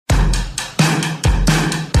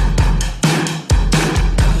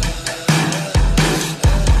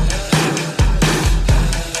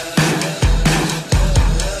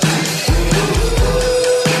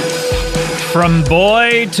From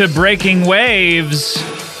boy to breaking waves,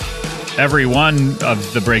 every one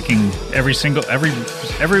of the breaking, every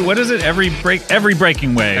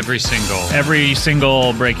breaking wave. Every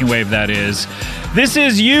single breaking wave, that is. This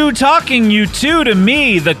is you talking you two to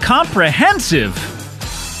me, the comprehensive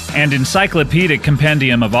and encyclopedic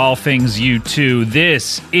compendium of all things U2.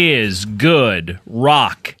 This is good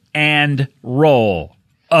rock and roll.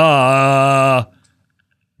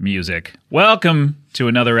 Music. Welcome to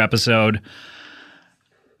another episode.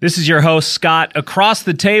 This is your host, Scott. Across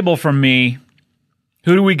the table from me,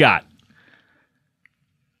 who do we got?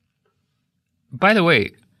 By the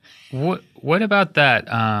way, what about that?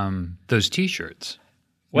 Those T-shirts.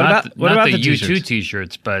 What about the U2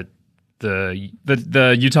 T-shirts, but the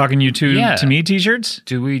you talking U2 to me T-shirts?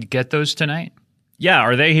 Do we get those tonight? Yeah,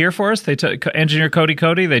 are they here for us? Engineer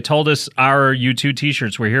Cody, they told us our U2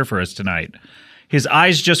 T-shirts were here for us tonight. His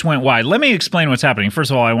eyes just went wide. Let me explain what's happening. First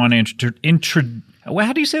of all, I want to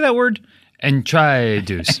how do you say that word?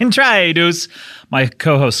 Introduce. Introduce. My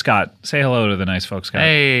co-host, Scott. Say hello to the nice folks, Scott.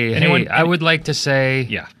 Hey, I would like to say...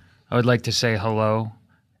 Yeah. I would like to say hello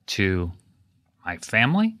to my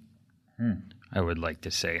family. I would like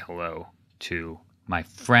to say hello to my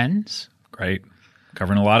friends. Great.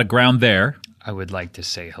 Covering a lot of ground there. I would like to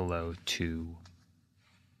say hello to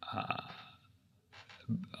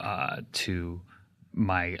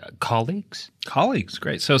my colleagues. Colleagues,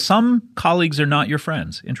 great. So some colleagues are not your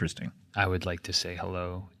friends. Interesting. I would like to say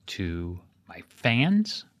hello to my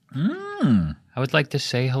fans. I would like to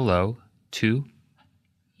say hello to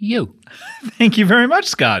you. Thank you very much,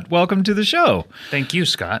 Scott. Welcome to the show. Thank you,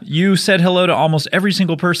 Scott. You said hello to almost every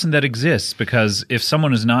single person that exists, because if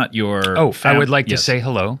someone is not your I would like to say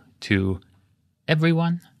hello to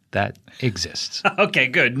everyone that exists. Okay,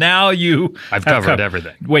 good. Now I've covered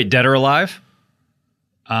everything. Wait, dead or alive?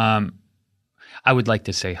 I would like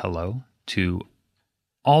to say hello to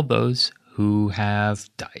all those who have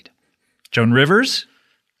died. Joan Rivers?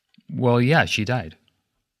 Well, yeah, she died.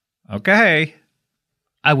 Okay.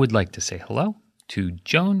 I would like to say hello to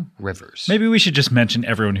Joan Rivers. Maybe we should just mention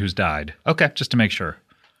everyone who's died. Okay. Just to make sure.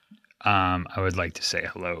 I would like to say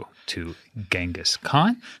hello to Genghis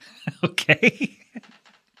Khan. Okay.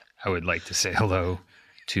 I would like to say hello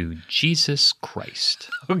to Jesus Christ.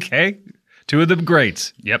 Okay. Two of the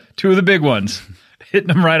greats. Yep. Two of the big ones. Hitting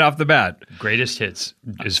them right off the bat. Greatest hits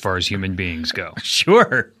as far as human beings go.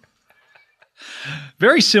 Sure.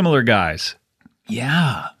 Very similar guys.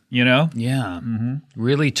 Yeah. You know? Yeah. Mm-hmm.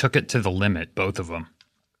 Really took it to the limit, both of them.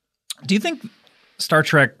 Do you think Star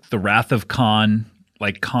Trek, The Wrath of Khan,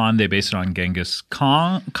 like Khan, they based it on Genghis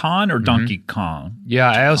Khan or Donkey Kong?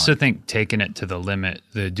 Yeah, I also think taking it to the limit,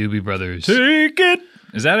 the Doobie Brothers. Take it!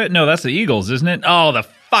 Is that it? No, that's the Eagles, isn't it? Oh, the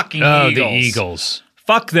fucking Eagles. The Eagles.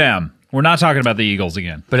 Fuck them. We're not talking about the Eagles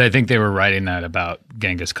again. But I think they were writing that about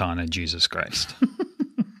Genghis Khan and Jesus Christ.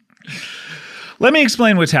 Let me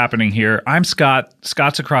explain what's happening here. I'm Scott.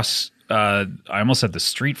 Scott's across, I almost said the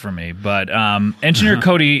street from me, but Engineer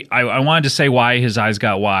Cody, I wanted to say why his eyes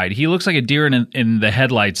got wide. He looks like a deer in the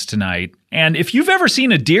headlights tonight. And if you've ever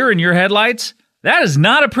seen a deer in your headlights, that is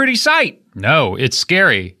not a pretty sight. No, it's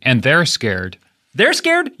scary. And they're scared. They're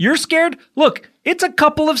scared? You're scared? Look, it's a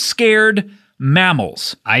couple of scared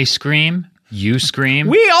mammals. I scream. You scream.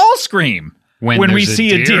 We all scream when we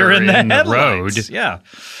see a deer in the headlights. Road. Yeah.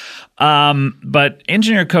 But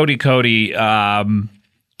Engineer Cody, capping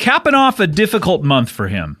off a difficult month for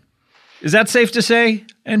him. Is that safe to say,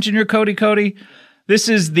 Engineer Cody? This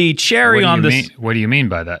is the cherry on this. What do you mean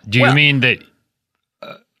by that? Do you mean that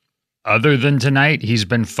other than tonight, he's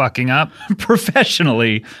been fucking up?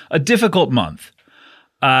 Professionally, a difficult month.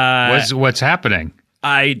 What's happening?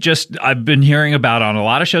 I've been hearing about on a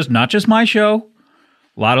lot of shows, not just my show,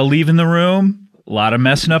 a lot of leaving the room, a lot of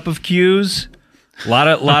messing up of cues. A lot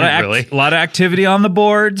of activity on the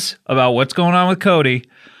boards about what's going on with Cody.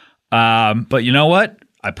 But you know what?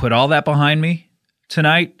 I put all that behind me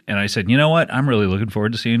tonight, and I said, you know what? I'm really looking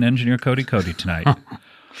forward to seeing Engineer Cody tonight.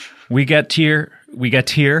 We get here.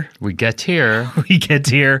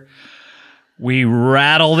 We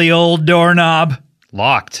rattle the old doorknob.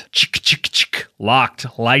 Locked.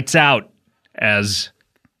 Lights out, as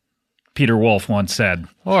Peter Wolf once said.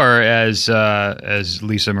 Or as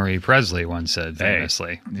Lisa Marie Presley once said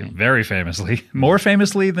famously. Very famously. More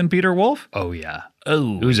famously than Peter Wolf? Oh, yeah.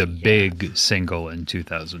 It was a big single in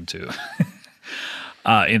 2002.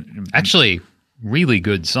 Actually, really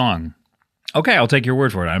good song. Okay, I'll take your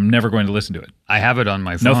word for it. I'm never going to listen to it. I have it on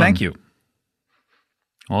my phone. No, thank you.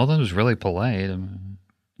 Well, that was really polite.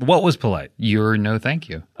 What was polite? Your no thank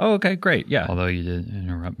you. Oh, okay, great, yeah. Although you did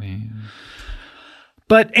interrupt me.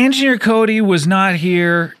 But Engineer Cody was not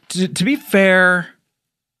here. To be fair,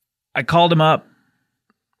 I called him up.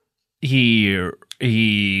 He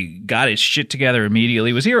got his shit together immediately.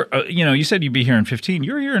 He was here. You said you'd be here in 15.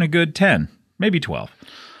 You were here in a good 10, maybe 12.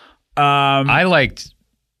 I liked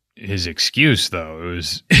his excuse, though.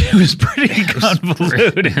 It was pretty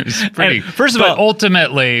convoluted. It was pretty. First of all,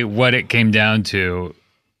 ultimately, what it came down to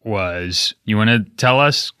was, you want to tell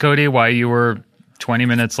us, Cody, why you were 20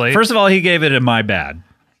 minutes late? First of all, he gave it a my bad.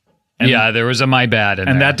 And there was a my bad in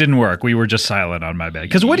there. And that didn't work. We were just silent on my bad.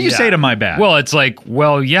 Because what do you say to my bad? Well, it's like,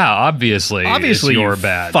 obviously it's your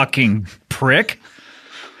bad. Fucking prick.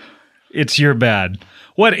 It's your bad.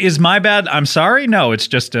 What, is my bad? I'm sorry? No, it's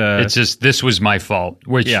just this was my fault,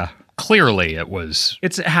 which clearly it was.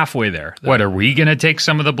 It's halfway there. What, are we going to take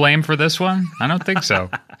some of the blame for this one? I don't think so.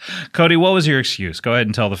 Cody, what was your excuse? Go ahead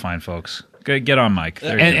and tell the fine folks. Get on mic.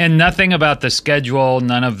 And nothing about the schedule,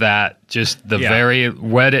 none of that. Just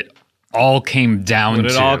what it all came down to.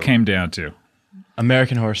 What it all came down to.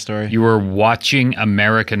 American Horror Story. You were watching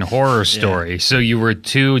American Horror Story, so you were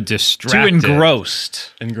too distracted. Too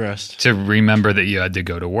engrossed. To remember that you had to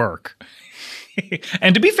go to work.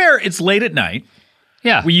 And to be fair, it's late at night.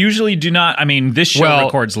 Yeah. We usually do not, this show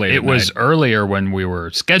records late at night. It was earlier when we were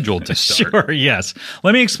scheduled to start. Sure, yes.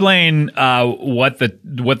 Let me explain what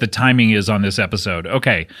the timing is on this episode.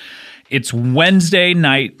 Okay. It's Wednesday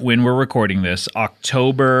night when we're recording this,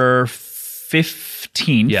 October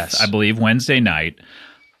 15th, I believe, Wednesday night.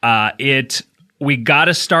 We got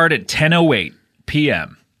to start at 10:08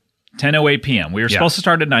 p.m. 10:08 p.m. We were supposed to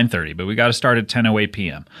start at 9:30, but we got to start at 10:08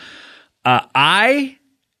 p.m. I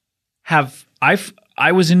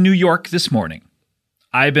was in New York this morning.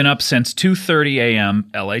 I've been up since 2:30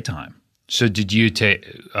 a.m. LA time. So did you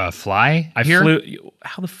fly I here? flew.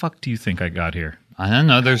 How the fuck do you think I got here? I don't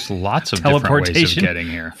know. There's lots of different ways of getting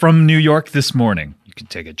here. From New York this morning. You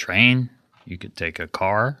could take a train. You could take a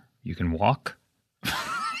car. You can walk.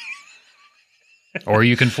 Or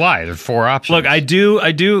you can fly. There are 4 options. Look,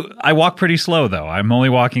 I walk pretty slow, though. I'm only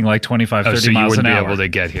walking like 25, 30 miles an hour. So you wouldn't be able to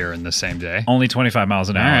get here in the same day? Only 25 miles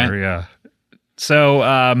an hour, yeah.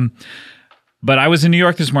 So, but I was in New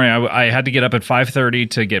York this morning. I had to get up at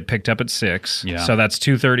 5:30 to get picked up at 6. Yeah. So that's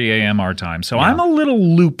 2:30 a.m. our time. So I'm a little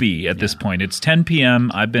loopy at this point. It's 10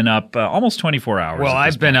 p.m. I've been up almost 24 hours. Well,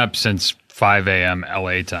 I've been up since 5 a.m.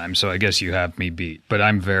 LA time, so I guess you have me beat. But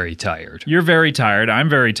I'm very tired. You're very tired. I'm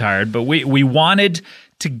very tired. But we wanted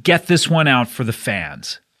to get this one out for the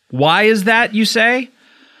fans. Why is that, you say?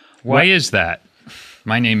 Why is that?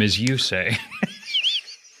 My name is Yusei.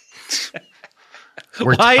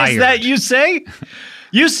 Why is that, you say?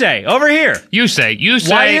 You say, over here. You say.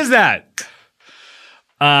 Why is that?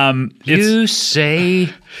 You say.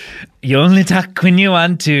 You only talk when you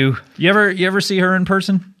want to. You ever see her in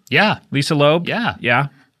person? Yeah. Lisa Loeb? Yeah. Yeah.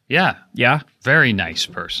 Yeah. Yeah. Very nice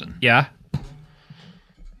person. Yeah.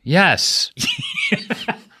 Yes.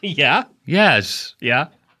 Yeah. Yes. Yeah.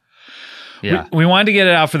 Yeah. We wanted to get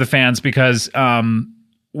it out for the fans because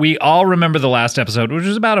we all remember the last episode, which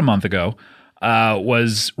was about a month ago,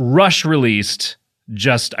 was rush released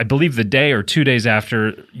just, I believe, the day or 2 days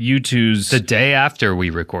after U2's... The day after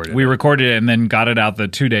we recorded We recorded it and then got it out the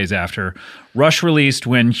 2 days after. Rush released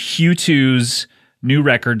when U2's new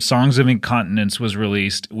record, Songs of Incontinence, was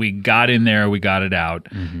released. We got in there, we got it out.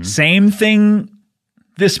 Mm-hmm. Same thing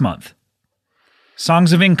this month.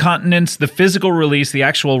 Songs of Incontinence, the physical release, the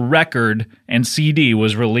actual record and CD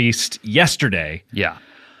was released yesterday. Yeah.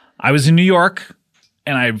 I was in New York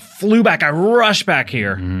and I flew back. I rushed back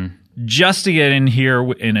here just to get in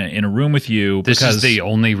here in a room with you. This is the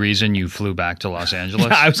only reason you flew back to Los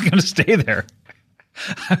Angeles? I was going to stay there.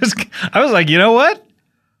 I was like, you know what?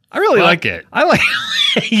 I really like it. I like,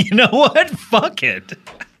 you know what? Fuck it.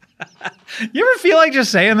 You ever feel like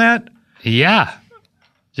just saying that? Yeah.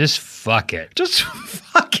 Just fuck it. Just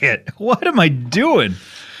fuck it. What am I doing?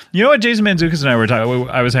 You know what? Jason Mantzoukas and I were talking.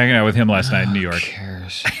 I was hanging out with him last night in New York. Who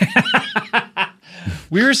cares?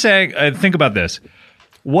 We were saying, think about this.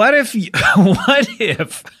 What if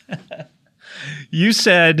you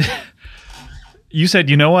said,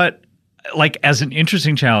 you know what? Like, as an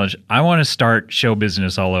interesting challenge, I want to start show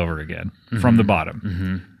business all over again from the bottom.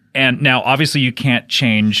 Mm-hmm. And now, obviously, you can't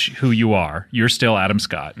change who you are. You're still Adam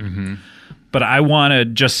Scott. Mm-hmm. But I want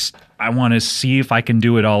to see if I can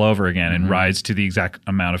do it all over again and rise to the exact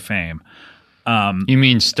amount of fame. You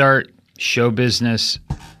mean start show business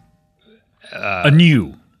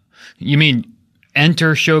anew? You mean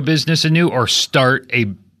enter show business anew or start a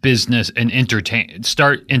business and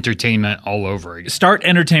start entertainment all over again. Start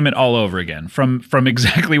entertainment all over again from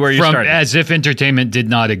exactly where you started. As if entertainment did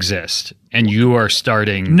not exist, and you are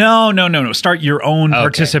starting. No. Start your own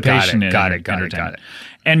participation in entertainment. Got it.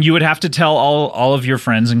 And you would have to tell all of your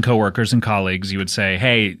friends and coworkers and colleagues. You would say,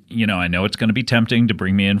 "Hey, I know it's going to be tempting to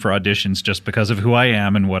bring me in for auditions just because of who I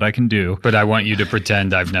am and what I can do. But I want you to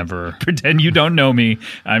pretend I've never pretend you don't know me.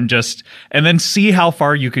 I'm just, and then see how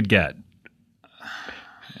far you could get."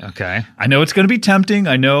 Okay. I know it's going to be tempting.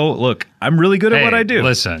 I know. Look, I'm really good at what I do.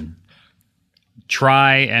 Listen,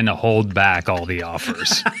 try and hold back all the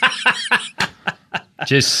offers.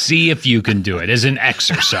 Just see if you can do it as an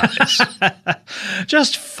exercise.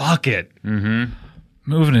 Just fuck it. Mm-hmm.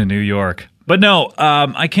 Moving to New York. But no,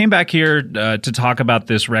 I came back here to talk about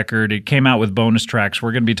this record. It came out with bonus tracks.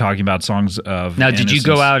 We're going to be talking about Songs of Now, Innocence. did you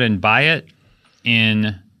go out and buy it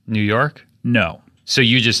in New York? No. So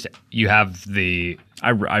you have the... I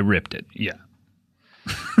ripped it. Yeah.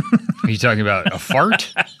 Are you talking about a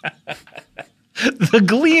fart? The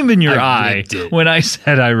gleam in your eye when I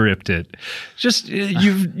said I ripped it. Just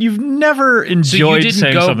you've never enjoyed saying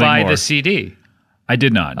something more. So you didn't go buy the CD? I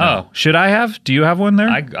did not. No. Oh. Should I have? Do you have one there?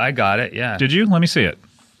 I got it, yeah. Did you? Let me see it.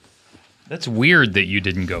 That's weird that you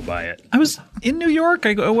didn't go buy it. I was in New York.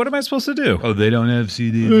 What am I supposed to do? Oh, they don't have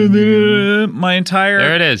CDs. My entire...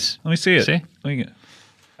 There it is. Let me see it. See? Let me get...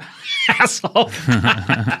 Asshole.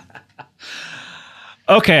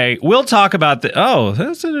 Okay, we'll talk about the... Oh,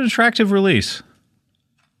 that's an attractive release.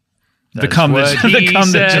 The cum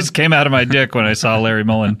that just came out of my dick when I saw Larry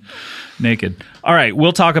Mullen naked. All right,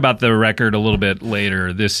 we'll talk about the record a little bit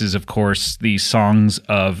later. This is, of course, the Songs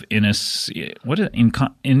of Innocence.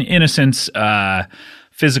 Innocence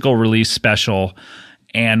physical release special.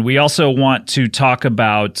 And we also want to talk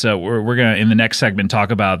about, we're going to, in the next segment,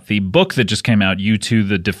 talk about the book that just came out, U2,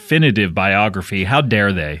 the Definitive Biography. How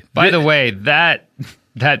dare they? By the way, that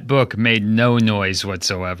book made no noise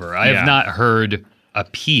whatsoever. I have not heard a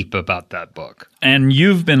peep about that book. And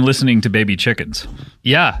you've been listening to Baby Chickens.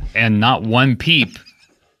 Yeah, and not one peep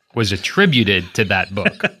was attributed to that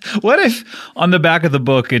book. What if on the back of the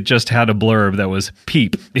book it just had a blurb that was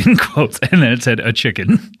peep, in quotes, and then it said a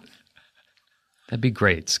chicken? That'd be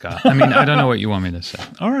great, Scott. I mean, I don't know what you want me to say.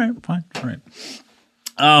 All right, fine. All right.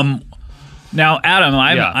 Now, Adam,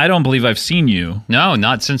 I don't believe I've seen you. No,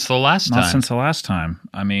 not since the last time. Not since the last time.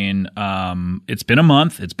 I mean, it's been a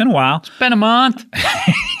month. It's been a while. It's been a month.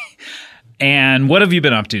 And what have you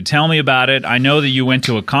been up to? Tell me about it. I know that you went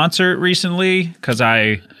to a concert recently because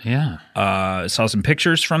I saw some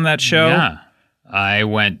pictures from that show. Yeah. I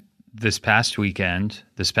went this past weekend.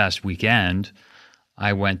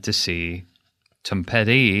 I went to see Tom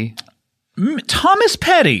Petty. Thomas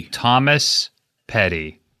Petty. Thomas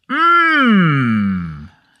Petty. And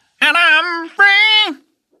I'm free.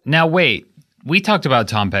 Now, wait. We talked about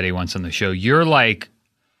Tom Petty once on the show. You're like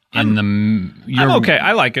I'm okay.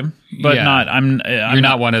 I like him, but not. You're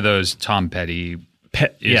not one of those Tom Petty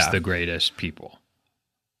is the greatest people.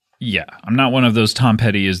 Yeah, I'm not one of those Tom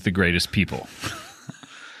Petty is the greatest people.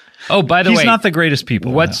 Oh, by the way, he's not the greatest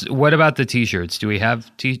people. What about the T-shirts? Do we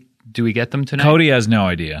have Do we get them tonight? Cody has no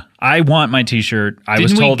idea. I want my T-shirt. I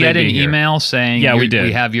was told we get an email saying we did.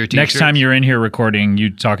 We have your T-shirts? Next time you're in here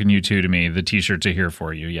recording, talking U2 to me, the T-shirts are here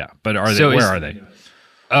for you. Yeah, but where are they?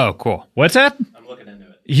 Oh, cool. What's that? I'm looking into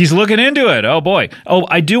it. He's looking into it. Oh boy. Oh,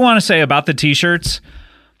 I do want to say about the T-shirts.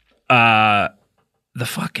 The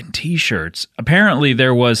fucking T-shirts. Apparently,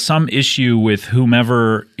 there was some issue with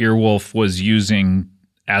whomever Earwolf was using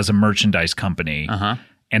as a merchandise company.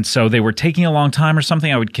 And so they were taking a long time or something.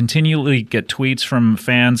 I would continually get tweets from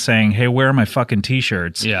fans saying, hey, where are my fucking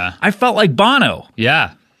T-shirts? Yeah. I felt like Bono.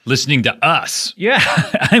 Yeah. Listening to us. Yeah.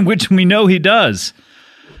 Which we know he does.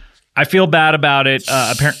 I feel bad about it.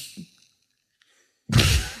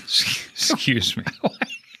 Excuse me.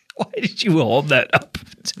 Why did you hold that up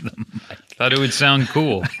to the mic? Thought it would sound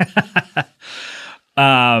cool.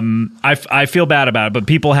 I feel bad about it, but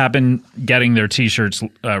people have been getting their T-shirts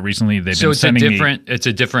recently. They've been sending me. It's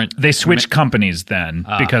a different. They switched companies then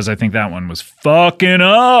because I think that one was fucking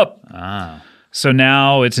up. So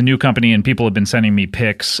now it's a new company, and people have been sending me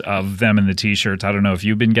pics of them in the T-shirts. I don't know if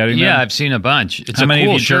you've been getting them. Yeah, I've seen a bunch. It's How a many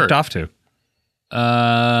cool have you shirt. jerked off to?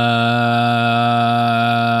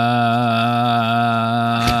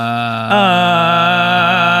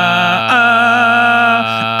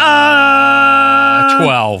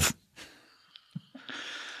 12.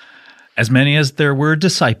 As many as there were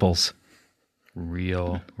disciples.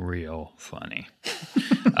 Real funny.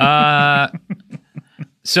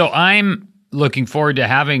 So I'm looking forward to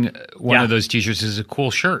having one of those T-shirts. It's a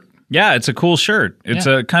cool shirt. Yeah, it's a cool shirt. It's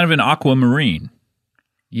a kind of an aquamarine.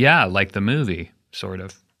 Yeah, like the movie, sort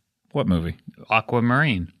of. What movie?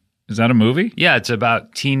 Aquamarine. Is that a movie? Yeah, it's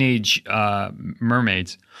about teenage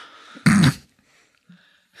mermaids.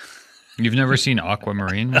 You've never seen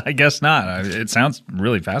Aquamarine? I guess not. It sounds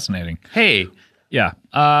really fascinating. Hey. Yeah.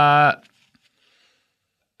 Tom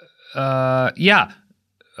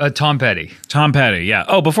Petty. Tom Petty, yeah.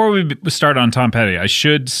 Oh, before we start on Tom Petty, a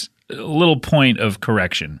little point of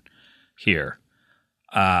correction here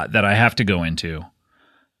that I have to go into.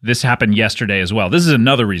 This happened yesterday as well. This is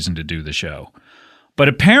another reason to do the show. But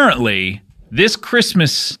apparently, this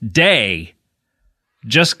Christmas Day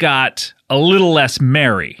just got a little less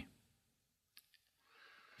merry.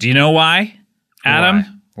 Do you know why,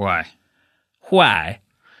 Adam? Why?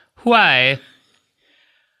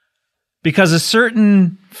 Because a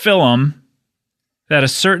certain film that a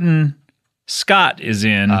certain Scott is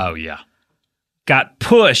in got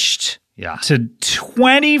pushed to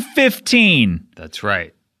 2015. That's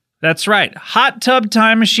right. That's right. Hot Tub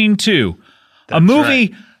Time Machine 2. A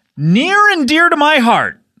movie near and dear to my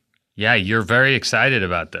heart. Yeah, you're very excited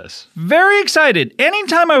about this. Very excited.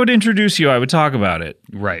 Anytime I would introduce you, I would talk about it.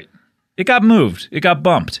 Right. It got moved. It got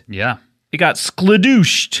bumped. Yeah. It got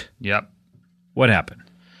skledooshed. Yep. What happened?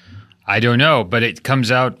 I don't know, but it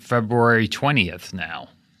comes out February 20th now.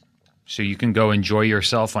 So you can go enjoy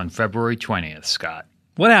yourself on February 20th, Scott.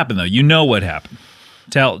 What happened, though? You know what happened.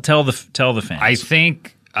 Tell the fans.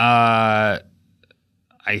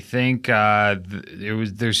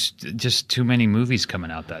 There's just too many movies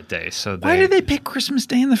coming out that day. So why did they pick Christmas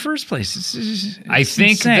Day in the first place? I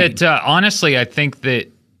think insane. that honestly, I think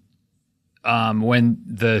that when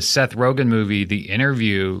the Seth Rogen movie, The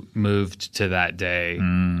Interview, moved to that day,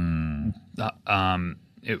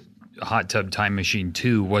 Hot Tub Time Machine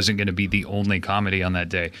 2 wasn't going to be the only comedy on that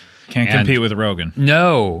day. Can't compete with Rogen.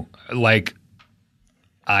 No, like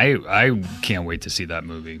I can't wait to see that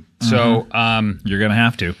movie. Mm-hmm. So you're going to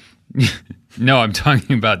have to. No, I'm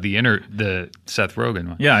talking about the Seth Rogen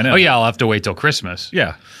one. Yeah, I know. Oh yeah, I'll have to wait till Christmas.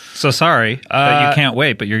 Yeah. So sorry that you can't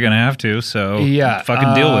wait, but you're going to have to. So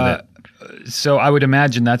fucking deal with it. So I would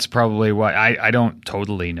imagine that's probably why. I don't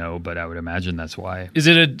totally know, but I would imagine that's why. Is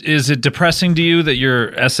it depressing to you that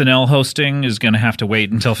your SNL hosting is going to have to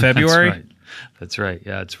wait until February? That's right.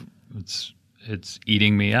 Yeah, it's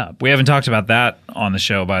eating me up. We haven't talked about that on the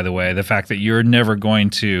show, by the way. The fact that you're never going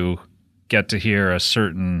to get to hear a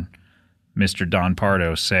certain Mr. Don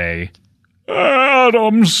Pardo say,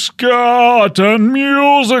 "Adam Scott and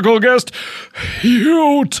musical guest,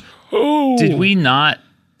 you too." Did we not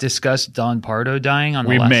discuss Don Pardo dying on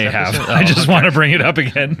the last episode? We may have. I just want to bring it up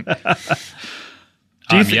again.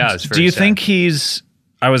 Do you think he's...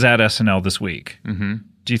 I was at SNL this week. Mm-hmm.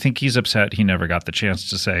 Do you think he's upset he never got the chance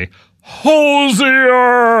to say,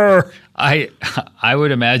 "Hosier"? I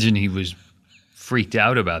would imagine he was freaked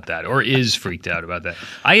out about that, or is freaked out about that.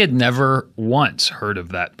 I had never once heard of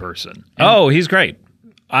that person. He's great.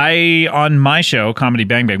 On my show, Comedy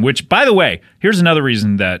Bang Bang, which, by the way, here's another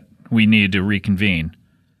reason that we need to reconvene.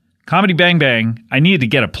 Comedy Bang Bang, I needed to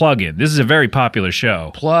get a plug in. This is a very popular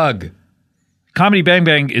show. Plug. Comedy Bang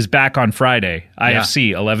Bang is back on Friday,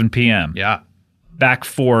 IFC, 11 p.m. Yeah. Back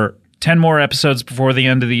for 10 more episodes before the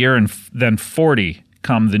end of the year, and then 40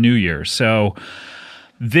 come the new year. So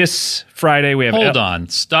this Friday we have... Hold on.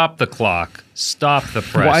 Stop the clock. Stop the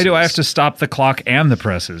presses. Why do I have to stop the clock and the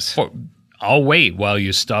presses? I'll wait while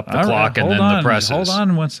you stop the clock and then the presses. Hold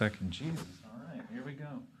on 1 second. Jesus. All right, here we go.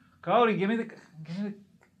 Cody, give me the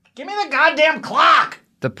goddamn clock.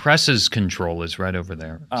 The presses control is right over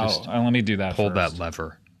there. Just let me do that. Pull first. that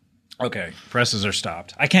lever. Okay, presses are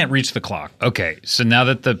stopped. I can't reach the clock. Okay, so now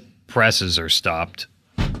that the presses are stopped,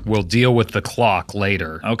 we'll deal with the clock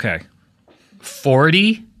later. Okay.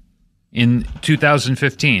 40 in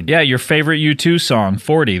 2015. Yeah, your favorite U2 song,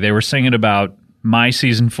 40. They were singing about my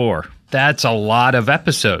season 4. That's a lot of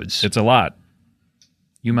episodes. It's a lot.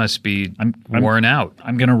 You must be worn out.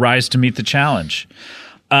 I'm going to rise to meet the challenge.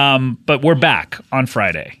 But we're back on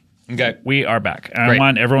Friday. Okay. We are back. And I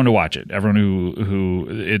want everyone to watch it. Everyone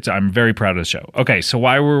I'm very proud of the show. Okay, so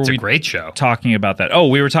why were we a great show. Talking about that? Oh,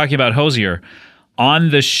 we were talking about Hosier.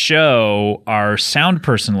 On the show, our sound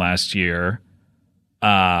person last year,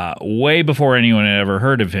 way before anyone had ever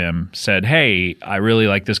heard of him, said, "Hey, I really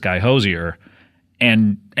like this guy Hosier,"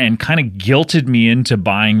 and kind of guilted me into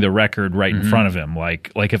buying the record right in front of him.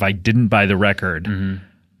 Like if I didn't buy the record,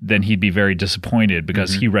 then he'd be very disappointed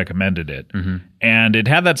because he recommended it. And it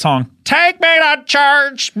had that song, "Take Me to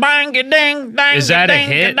Church, bang a ding dang." Is that a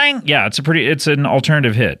hit? Ding. Yeah, it's an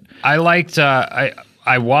alternative hit. I liked I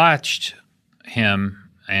watched him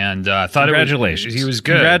and thought Congratulations. he was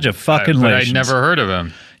good. Congratulations. But I'd never heard of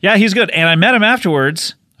him. Yeah, he's good. And I met him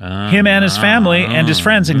afterwards Him and his family and his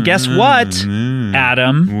friends. And guess what,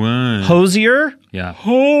 Adam? What? Hosier? Yeah.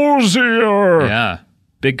 Hosier! Yeah.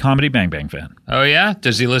 Big Comedy Bang Bang fan. Oh, yeah?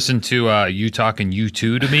 Does he listen to You Talking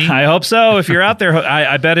You2 to me? I hope so. If you're out there,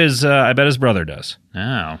 I bet his brother does.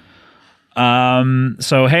 Oh.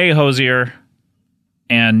 So, hey, Hosier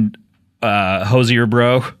and Hosier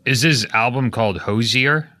bro. Is his album called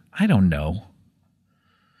Hosier? I don't know.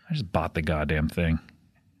 I just bought the goddamn thing.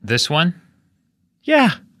 This one?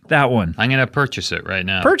 Yeah, that one. I'm going to purchase it right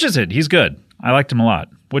now. Purchase it. He's good. I liked him a lot.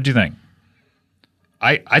 What'd you think?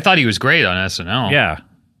 I thought he was great on SNL. Yeah.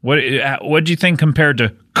 What'd you think compared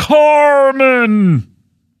to Carmen?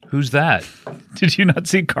 Who's that? Did you not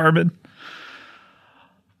see Carmen?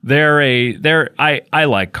 I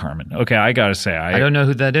like Carmen. Okay, I gotta say, I don't know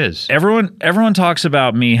who that is. Everyone talks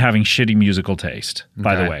about me having shitty musical taste.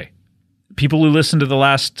 By the way, people who listen to the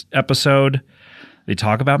last episode, they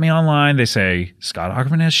talk about me online. They say Scott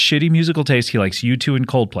Aukerman has shitty musical taste. He likes U2 and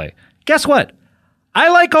Coldplay. Guess what? I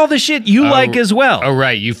like all the shit you like as well. Oh,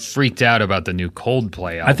 right. You freaked out about the new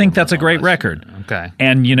Coldplay album. I think that's a great record. Okay.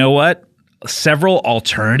 And you know what? Several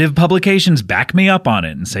alternative publications back me up on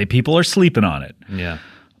it and say people are sleeping on it. Yeah.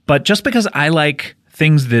 But just because I like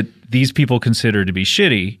things that these people consider to be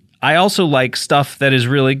shitty, I also like stuff that is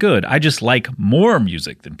really good. I just like more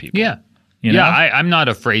music than people. Yeah. You know? Yeah, I'm not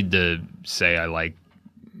afraid to say I like,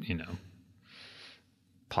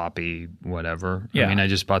 poppy whatever. Yeah. I mean, I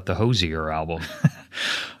just bought the Hosier album.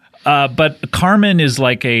 But Carmen is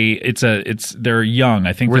like they're young.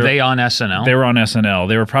 I think were they on SNL? They were on SNL.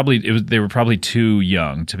 They were probably too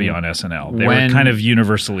young to be on SNL. They were kind of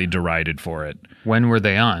universally derided for it. When were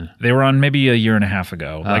they on? They were on maybe a year and a half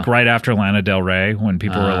ago, like right after Lana Del Rey, when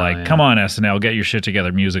people were like, "Come on, SNL, get your shit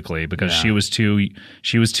together musically," because she was too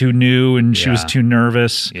new and she was too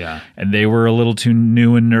nervous. Yeah, and they were a little too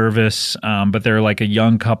new and nervous. But they're like a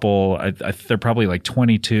young couple. They're probably like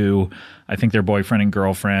 22. I think they're boyfriend and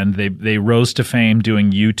girlfriend. They rose to fame doing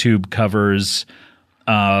YouTube covers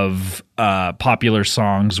of popular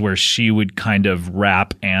songs where she would kind of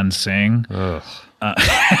rap and sing. Ugh.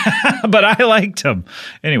 But I liked him.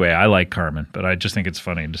 Anyway, I like Carmen, but I just think it's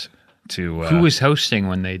funny to who was hosting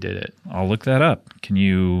when they did it? I'll look that up. Can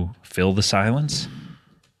you fill the silence?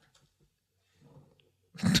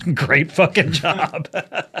 Great fucking job.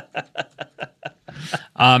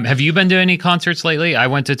 Have you been to any concerts lately? I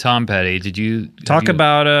went to Tom Petty. Did you talk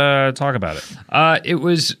about it? It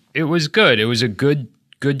was good. It was a good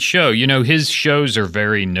show. His shows are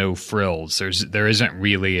very no frills. There isn't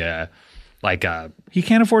really he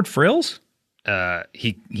can't afford frills?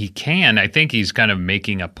 He can. I think he's kind of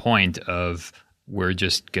making a point of we're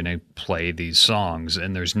just going to play these songs,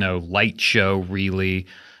 and there's no light show really.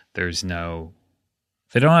 There's no.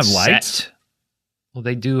 They don't have set. lights? Well,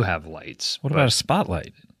 they do have lights. What about a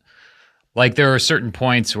spotlight? Like there are certain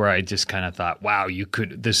points where I just kind of thought, wow,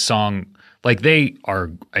 this song, like they are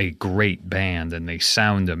a great band and they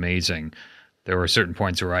sound amazing. There were certain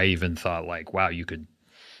points where I even thought like, wow, you could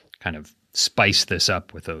kind of spice this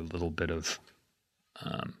up with a little bit of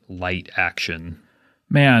light action.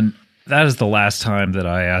 Man, that is the last time that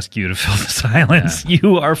I ask you to fill the silence. Yeah.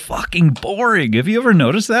 You are fucking boring. Have you ever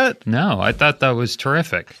noticed that? No, I thought that was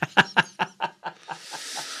terrific.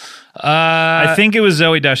 I think it was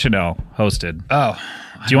Zooey Deschanel hosted. Oh,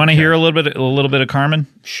 do you want to hear a little bit of Carmen?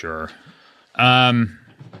 Sure.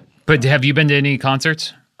 But have you been to any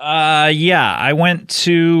concerts? Yeah, I went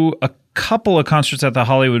to a couple of concerts at the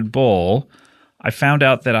Hollywood Bowl. I found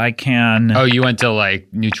out that I can... Oh, you went to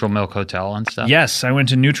like Neutral Milk Hotel and stuff? Yes, I went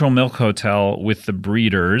to Neutral Milk Hotel with the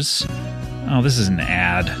Breeders. Oh, this is an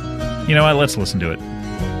ad. You know what? Let's listen to it.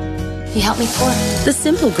 You help me pour? The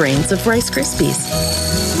simple grains of Rice Krispies.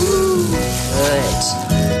 Good.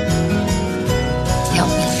 Help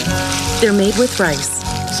me. They're made with rice.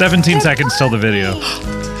 17 seconds till the video.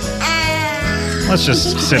 Let's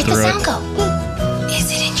just sit through it.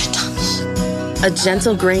 Is it in your tummy? A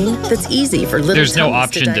gentle grain that's easy for little There's no tummies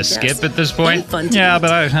option to digest. skip at this point? Yeah,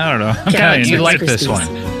 but I don't know. I'm Kellogg's, you into like it. this one.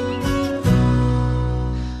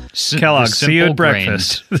 Kellogg's, see you at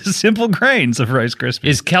breakfast. The simple grains of Rice Krispies.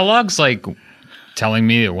 Is Kellogg's like telling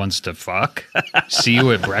me it wants to fuck? See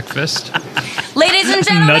you at breakfast? Ladies and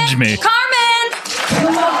gentlemen, Nudge me. Carmen!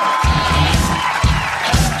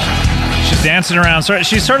 She's dancing around.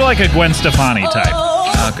 She's sort of like a Gwen Stefani type.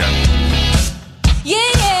 Okay. Yeah!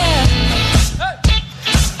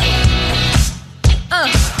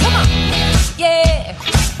 Come on! Yeah!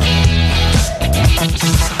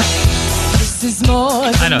 This is more.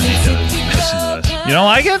 I don't need to listen to this. You don't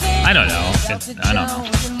like it? I don't know. I don't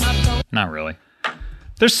know. Not really.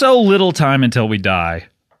 There's so little time until we die.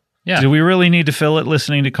 Yeah. Do we really need to fill it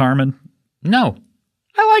listening to Carmen? No.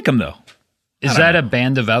 I like him, though. Is that a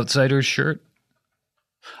Band of Outsiders shirt?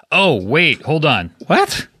 Oh, wait. Hold on.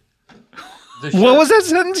 What? What was that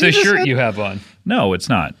sentence The you just shirt said? you have on. No, it's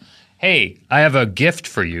not. Hey, I have a gift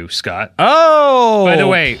for you, Scott. Oh! By the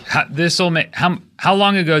way, how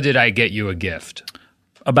long ago did I get you a gift?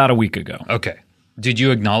 About a week ago. Okay. Did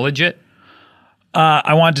you acknowledge it?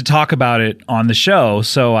 I wanted to talk about it on the show,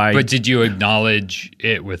 so But did you acknowledge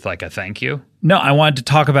it with like a thank you? No, I wanted to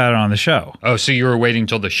talk about it on the show. Oh, so you were waiting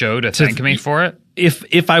till the show to thank me for it?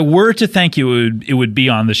 If I were to thank you, it would be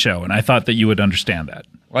on the show, and I thought that you would understand that.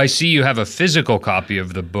 Well, I see you have a physical copy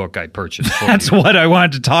of the book I purchased for That's you. what I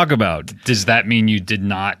wanted to talk about. Does that mean you did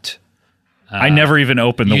not? I never even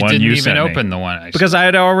opened the one you sent me. You didn't even open the one I because I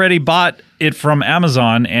had already bought it from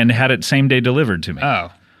Amazon and had it same day delivered to me.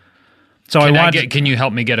 Oh. So Can you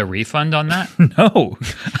help me get a refund on that? No.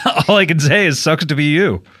 All I can say is sucks to be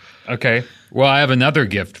you. Okay. Well, I have another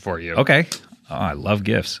gift for you. Okay. Oh, I love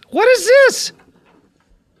gifts. What is this?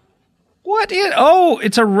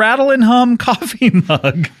 It's a Rattle and Hum coffee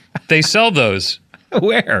mug. They sell those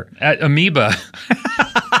Where? at Amoeba.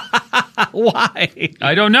 Why?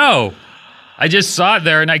 I don't know. I just saw it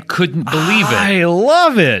there and I couldn't believe it. I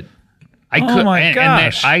love it. Oh my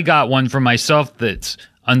gosh. I got one for myself that's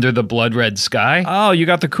under the blood red sky. Oh, you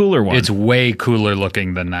got the cooler one. It's way cooler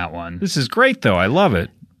looking than that one. This is great, though. I love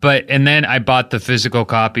it. And then I bought the physical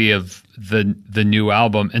copy of the new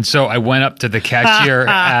album. And so I went up to the cashier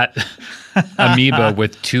at Amoeba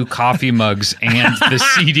with 2 coffee mugs and the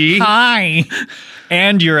CD. Hi.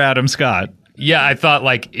 And you're Adam Scott. Yeah, I thought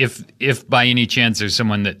like if by any chance there's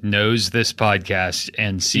someone that knows this podcast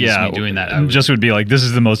and sees me doing that, I would be like, this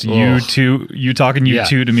is the most you talking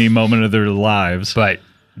to me moment of their lives. But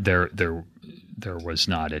there was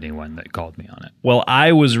not anyone that called me on it. Well,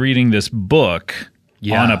 I was reading this book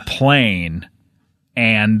on a plane,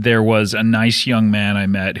 and there was a nice young man I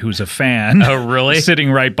met who's a fan. Oh, really?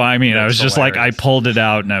 Sitting right by me, and I was just hilarious. like, I pulled it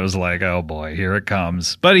out, and I was like, oh boy, here it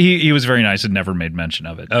comes. But he was very nice and never made mention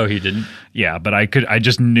of it. Oh, he didn't? Yeah, but I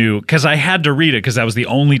just knew, because I had to read it, because that was the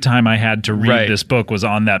only time I had to read this book was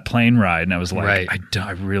on that plane ride, and I was like,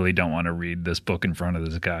 I really don't want to read this book in front of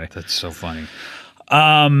this guy. That's so funny.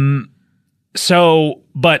 But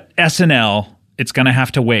SNL, it's going to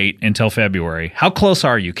have to wait until February. How close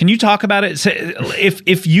are you? Can you talk about it?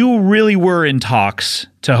 If you really were in talks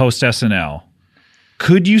to host SNL,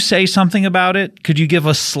 could you say something about it? Could you give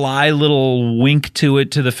a sly little wink to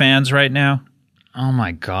it to the fans right now? Oh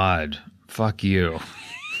my God. Fuck you.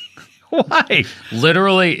 Why?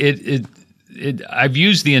 Literally, I've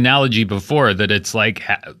used the analogy before that it's like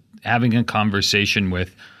having a conversation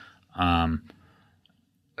with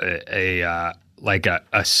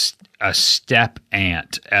a step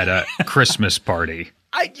aunt at a Christmas party.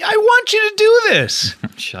 I want you to do this.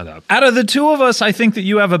 Shut up. Out of the two of us, I think that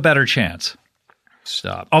you have a better chance.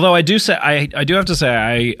 Stop. Although I do have to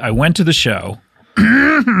say I went to the show.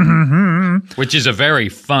 Which is a very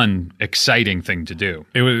fun, exciting thing to do.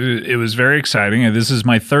 It was very exciting. This is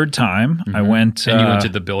my third time. Mm-hmm. I went. And you went to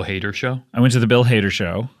the Bill Hader show? I went to the Bill Hader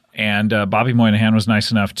show. And Bobby Moynihan was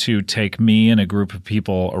nice enough to take me and a group of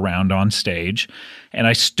people around on stage. And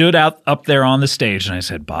I stood up there on the stage and I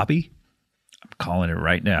said, Bobby, I'm calling it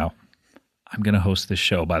right now. I'm going to host this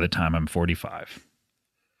show by the time I'm 45.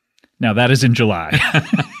 Now, that is in July.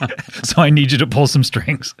 So I need you to pull some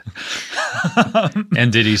strings.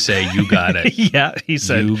 And did he say, you got it? Yeah, he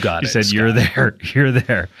said, you got it. He said, Scott. You're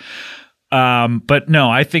there. But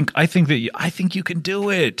no, I think you can do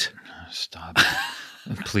it. Stop.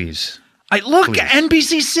 Please. Please.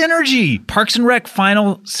 NBC Synergy, Parks and Rec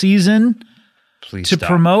final season. Please to stop.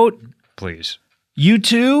 Promote. Please. You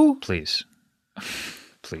too. Please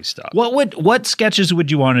stop. What sketches would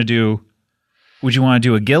you want to do? Would you want to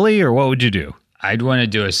do a Gilly, or what would you do? I'd want to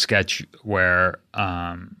do a sketch where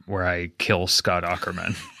I kill Scott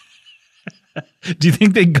Aukerman. Do you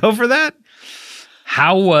think they'd go for that?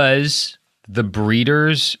 How was The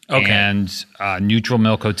Breeders and Neutral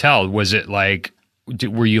Milk Hotel? Was it like,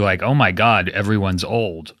 were you like, oh my God, everyone's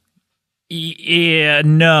old? Yeah,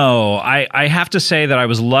 no. I have to say that I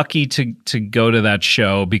was lucky to go to that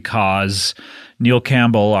show because Neil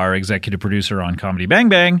Campbell, our executive producer on Comedy Bang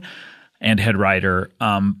Bang and head writer,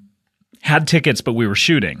 had tickets, but we were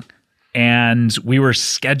shooting. And we were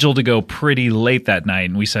scheduled to go pretty late that night.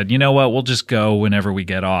 And we said, you know what? We'll just go whenever we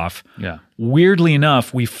get off. Yeah. Weirdly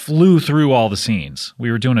enough, we flew through all the scenes.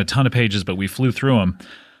 We were doing a ton of pages, but we flew through them.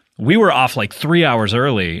 We were off like 3 hours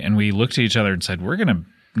early, and we looked at each other and said, we're going to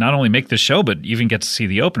not only make the show, but even get to see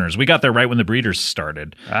the openers. We got there right when The Breeders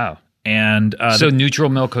started. Wow. And so Neutral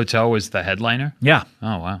Milk Hotel was the headliner? Yeah.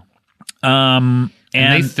 Oh, wow. And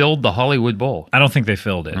they filled the Hollywood Bowl. I don't think they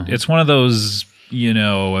filled it. It's one of those,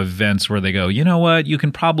 events where they go, you know what, you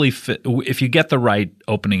can probably if you get the right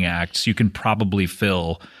opening acts, you can probably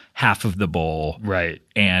fill half of the bowl. Right.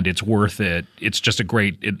 And it's worth it. It's just a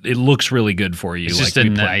great, it looks really good for you. It's just a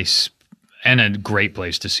nice and a great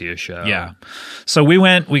place to see a show. Yeah. So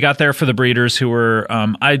we got there for the Breeders who were,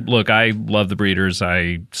 I love the Breeders.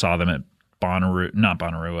 I saw them at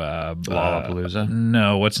Lollapalooza.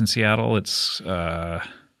 No, what's in Seattle? It's, I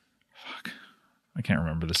can't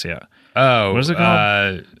remember the Seattle. Oh. What is it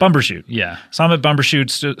called? Bumbershoot. Yeah. Saw them at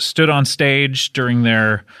Bumbershoot, stood on stage during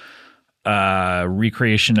their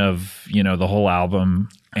recreation of, the whole album.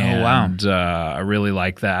 And, I really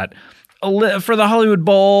like that. For the Hollywood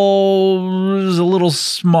Bowl, it was a little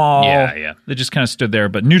small. Yeah. They just kind of stood there.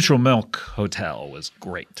 But Neutral Milk Hotel was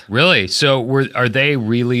great. Really? So are they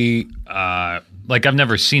really I've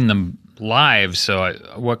never seen them live. So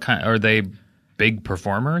what kind are they? Big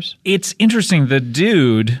performers? It's interesting. The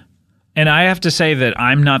dude, and I have to say that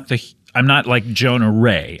I'm not like Jonah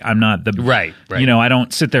Ray. I'm not the right. I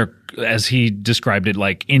don't sit there as he described it,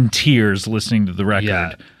 like in tears listening to the record.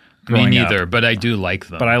 Yeah. Me neither, but I do like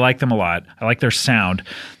them. But I like them a lot. I like their sound.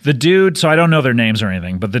 The dude, so I don't know their names or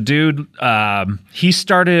anything, but the dude, he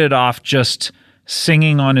started it off just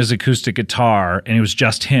singing on his acoustic guitar, and it was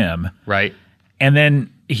just him. Right. And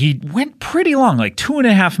then he went pretty long, like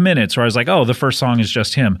 2.5 minutes, where I was like, oh, the first song is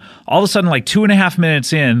just him. All of a sudden, like 2.5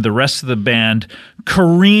 minutes in, the rest of the band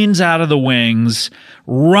careens out of the wings,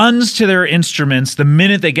 runs to their instruments. The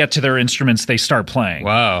minute they get to their instruments, they start playing.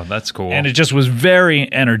 Wow, that's cool. And it just was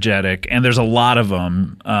very energetic, and there's a lot of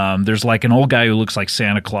them. There's like an old guy who looks like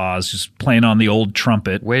Santa Claus just playing on the old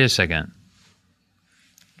trumpet. Wait a second.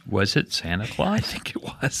 Was it Santa Claus? I think it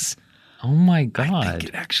was. Oh, my God. I think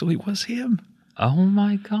it actually was him. Oh,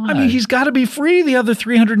 my God. I mean, he's got to be free the other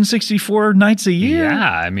 364 nights a year.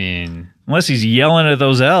 Yeah, I mean... Unless he's yelling at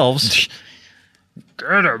those elves.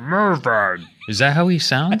 Get a move on. Is that how he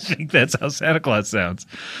sounds? I think that's how Santa Claus sounds.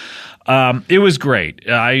 It was great.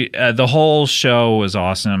 The whole show was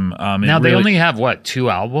awesome. Now, they only have, 2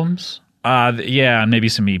 albums? Yeah, and maybe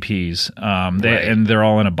some EPs. And they're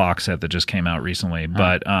all in a box set that just came out recently.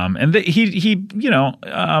 But he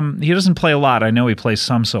doesn't play a lot. I know he plays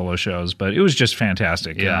some solo shows, but it was just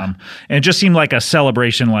fantastic. Yeah. And it just seemed like a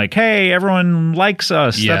celebration. Like, hey, everyone likes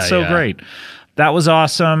us. Yeah, that's so great. That was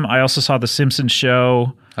awesome. I also saw the Simpsons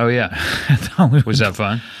show. Oh yeah, was that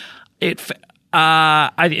fun? It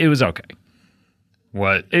was okay.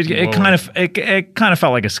 What? It kind of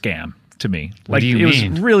felt like a scam to me. What do you mean?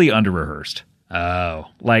 It was really under-rehearsed. Oh.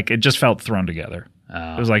 Like, it just felt thrown together.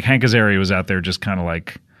 Oh. It was like Hank Azaria was out there just kind of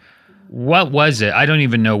like... What was it? I don't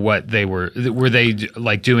even know what they were. Were they,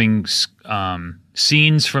 like, doing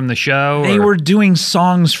scenes from the show? They were doing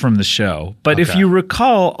songs from the show. But if you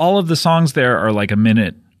recall, all of the songs there are like a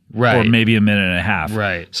minute or maybe a minute and a half.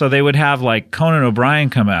 Right. So they would have, like, Conan O'Brien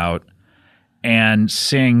come out and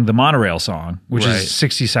sing the Monorail song, which is a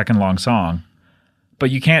 60-second long song. But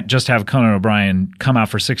you can't just have Conan O'Brien come out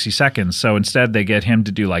for 60 seconds. So instead, they get him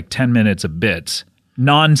to do like 10 minutes of bits,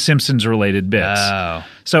 non-Simpsons related bits. Oh.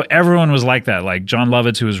 So everyone was like that. Like John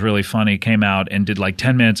Lovitz, who was really funny, came out and did like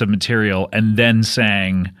 10 minutes of material and then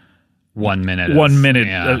sang 1 minute. 1 minute.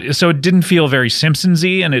 Yeah. So it didn't feel very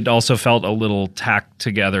Simpsons-y, and it also felt a little tacked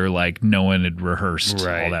together, like no one had rehearsed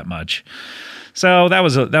all that much. So that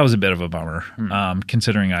was a bit of a bummer,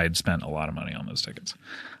 considering I had spent a lot of money on those tickets.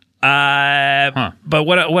 But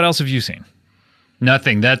what else have you seen?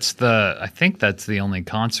 Nothing. I think that's the only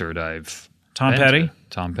concert I've Tom Petty?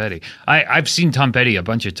 Tom Petty. I've seen Tom Petty a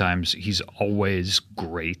bunch of times. He's always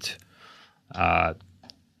great.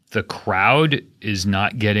 The crowd is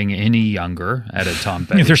not getting any younger at a Tom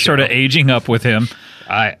Petty They're show. sort of aging up with him.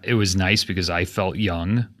 It was nice because I felt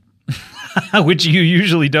young. Which you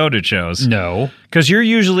usually don't at shows. No. Because you're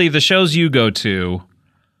usually, the shows you go to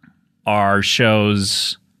are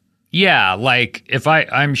shows... Yeah, like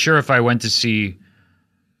I'm sure if I went to see,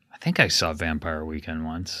 I think I saw Vampire Weekend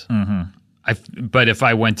once. Mm-hmm. But if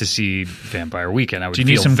I went to see Vampire Weekend, I would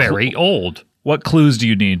feel very old. What clues do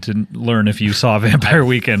you need to learn if you saw Vampire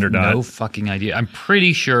Weekend or not? No fucking idea. I'm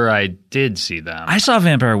pretty sure I did see them. I saw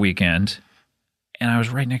Vampire Weekend, and I was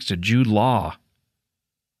right next to Jude Law.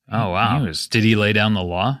 Oh, wow. Did he lay down the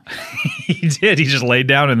law? He did. He just laid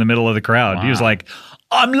down in the middle of the crowd. Wow. He was like...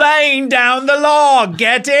 I'm laying down the law.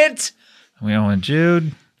 Get it? We all went,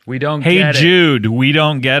 Jude. We don't get it. Hey, Jude. We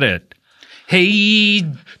don't get it. Hey.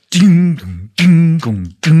 Ding, ding, ding,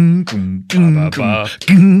 ding, ding, ding.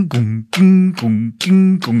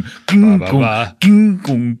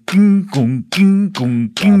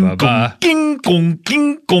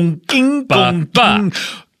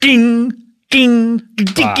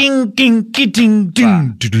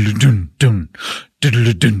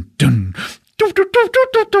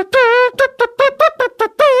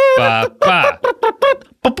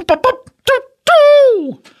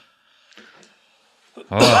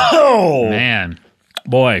 Oh, man.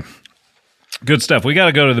 Boy, good stuff. We got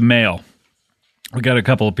to go to the mail. We got a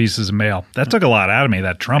couple of pieces of mail. That took a lot out of me,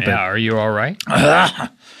 that trumpet. Yeah, are you all right? Oh,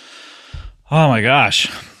 my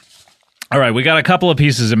gosh. All right, we got a couple of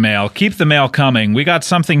pieces of mail. Keep the mail coming. We got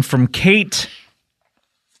something from Kate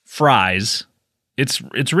Fries.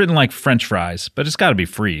 It's written like French fries, but it's got to be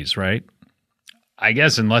fries, right? I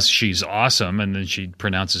guess unless she's awesome and then she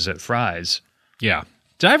pronounces it fries. Yeah.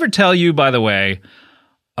 Did I ever tell you, by the way,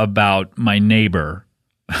 about my neighbor?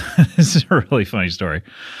 This is a really funny story.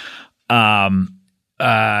 Okay,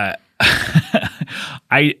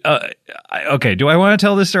 do I want to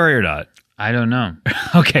tell this story or not? I don't know.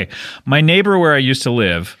 Okay, my neighbor where I used to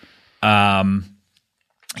live,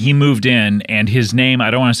 he moved in, and his name, I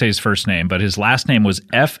don't want to say his first name, but his last name was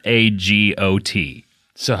Fagot.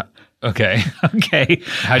 So, okay. Okay.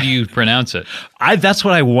 How do you pronounce it? That's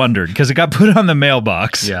what I wondered, because it got put on the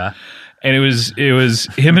mailbox. Yeah. And it was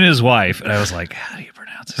him and his wife, and I was like, how do you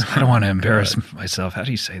pronounce this? I don't want to embarrass myself. How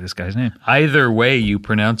do you say this guy's name? Either way you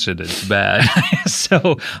pronounce it, it's bad.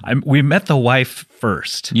 So we met the wife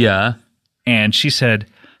first. Yeah. And she said,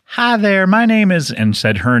 hi there, my name is, and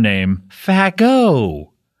said her name, Fagot.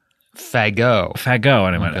 Fagot. Fagot.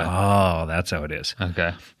 And I went, oh, that's how it is.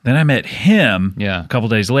 Okay. Then I met him a couple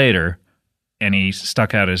days later, and he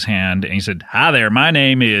stuck out his hand, and he said, hi there, my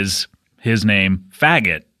name is, his name,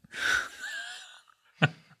 Faggot.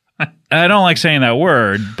 I don't like saying that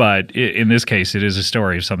word, but in this case, it is a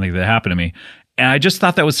story of something that happened to me. And I just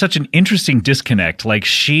thought that was such an interesting disconnect. Like,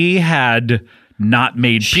 she had not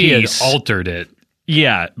made peace. She had altered it.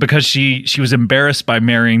 Yeah, because she was embarrassed by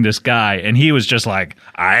marrying this guy, and he was just like,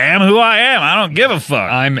 I am who I am. I don't give a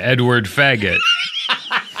fuck. I'm Edward Faggot.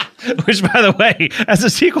 Which, by the way, as a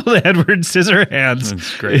sequel to Edward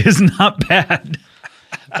Scissorhands, is not bad.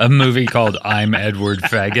 A movie called I'm Edward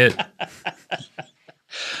Faggot.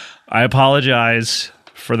 I apologize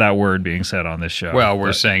for that word being said on this show. Well,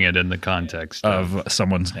 we're saying it in the context of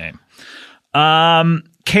someone's name.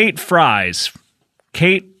 Kate Fries.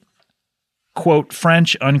 Kate, quote,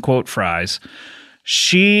 French, unquote, Fries.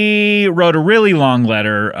 She wrote a really long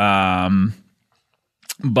letter,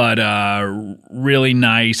 but really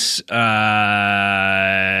nice.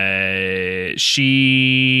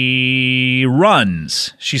 She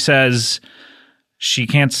runs. She says she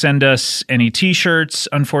can't send us any T-shirts,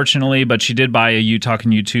 unfortunately, but she did buy a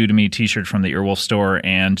Talkin U2 to Me T-shirt from the Earwolf store,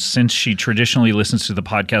 and since she traditionally listens to the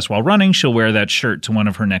podcast while running, she'll wear that shirt to one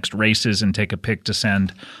of her next races and take a pic to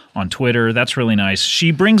send on Twitter. That's really nice.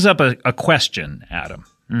 She brings up a question, Adam.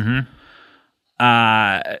 Mm-hmm.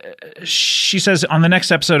 She says, on the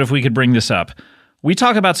next episode, if we could bring this up, we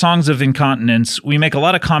talk about songs of incontinence. We make a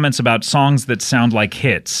lot of comments about songs that sound like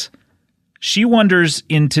hits. She wonders,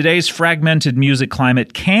 in today's fragmented music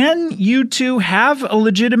climate, can U2 have a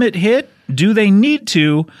legitimate hit? Do they need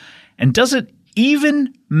to? And does it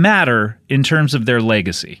even matter in terms of their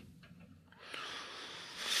legacy?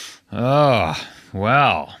 Oh,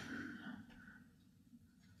 well.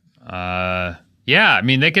 Yeah, I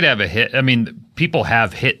mean, they could have a hit. I mean, people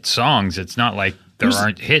have hit songs. It's not like there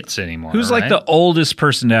aren't hits anymore. Who's like the oldest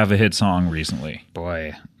person to have a hit song recently?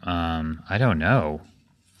 Boy, I don't know.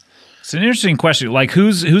 It's an interesting question. Like,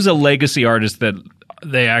 who's a legacy artist that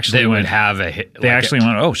they actually would have a hit? They actually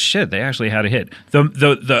went, oh shit, they actually had a hit.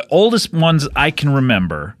 The oldest ones I can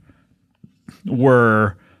remember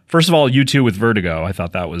were, first of all, U2 with Vertigo. I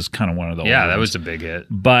thought that was kind of one of the that ones. was a big hit.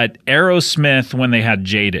 But Aerosmith when they had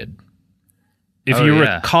Jaded. If you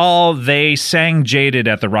recall, they sang Jaded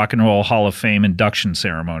at the Rock and Roll Hall of Fame induction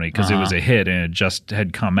ceremony because it was a hit and it just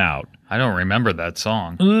had come out. I don't remember that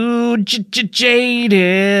song. Ooh,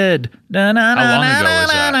 Jaded. How long ago was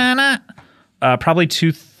that? Probably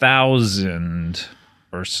 2000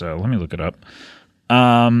 or so. Let me look it up.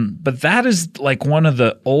 But that is like one of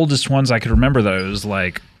the oldest ones I could remember that it was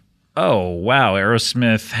like, oh, wow,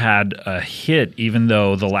 Aerosmith had a hit, even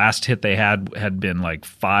though the last hit they had been like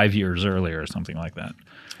 5 years earlier or something like that.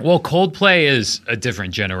 Well, Coldplay is a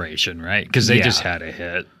different generation, right? Because they just had a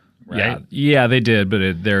hit, right? Yeah, they did,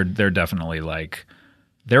 but they're definitely like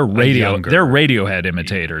they're Radiohead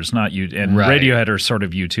imitators, not you. And Radiohead are sort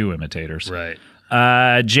of U2 imitators, right?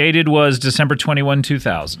 Jaded was December 21,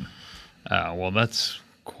 2000. Well, that's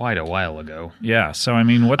quite a while ago. Yeah. So, I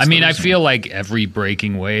mean, I feel like every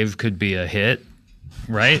breaking wave could be a hit,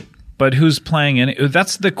 right? But who's playing any?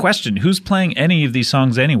 That's the question. Who's playing any of these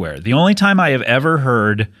songs anywhere? The only time I have ever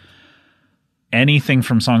heard anything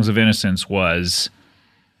from Songs of Innocence was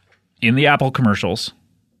in the Apple commercials,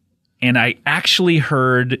 and I actually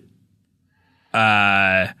heard.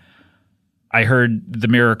 I heard The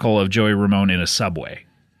Miracle of Joey Ramone in a subway.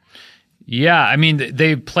 Yeah, I mean,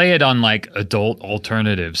 they play it on like adult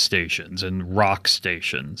alternative stations and rock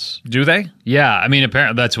stations. Do they? Yeah, I mean,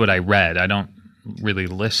 apparently that's what I read. I don't really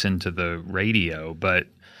listen to the radio, but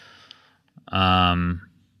I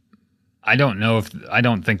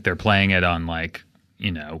don't think they're playing it on like,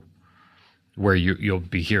 you know, where you'll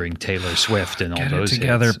be hearing Taylor Swift and all Get those it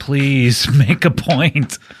together, hits. please. Make a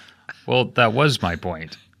point. Well, that was my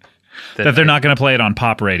point. That they're not going to play it on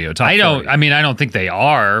pop radio. I don't think they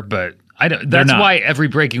are, but that's not. why every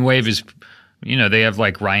breaking wave is, you know, they have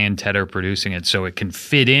like Ryan Tedder producing it so it can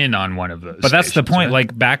fit in on one of those. But that's the point. Right?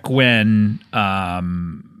 Like back when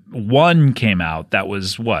One came out, that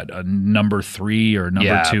was what, a number 3 or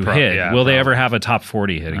number 2 hit. Will they ever have a top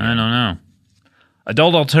 40 hit again? I don't know.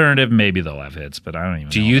 Adult alternative, maybe they'll have hits, but I don't even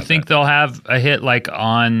know. Do you think they'll have a hit like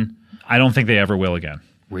on? I don't think they ever will again.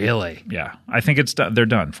 Really? Yeah, I think it's done. They're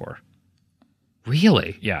done for.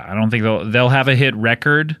 Really? Yeah, I don't think they'll have a hit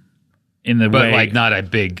record in the but way, like not a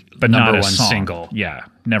big but number not a one song. single. Yeah,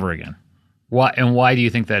 never again. Why do you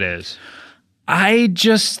think that is? I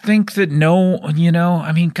just think that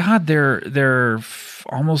I mean, God, they're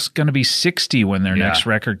almost going to be 60 when their next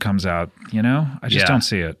record comes out. You know, I just don't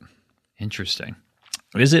see it. Interesting.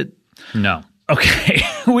 Is it? No. Okay,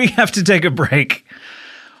 we have to take a break.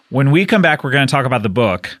 When we come back, we're going to talk about the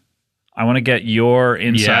book. I want to get your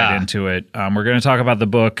insight into it. We're going to talk about the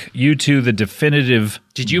book, U2, the definitive.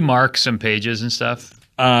 Did you mark some pages and stuff?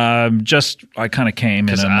 Just I kind of came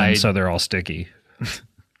in them, so they're all sticky. Does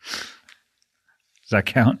that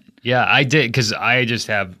count? Yeah, I did because I just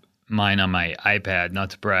have mine on my iPad. Not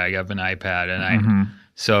to brag, I have an iPad, and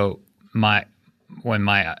so when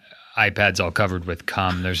my iPad's all covered with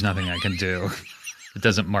cum, there's nothing I can do. It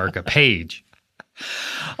doesn't mark a page.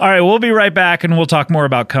 All right, we'll be right back, and we'll talk more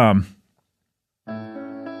about cum.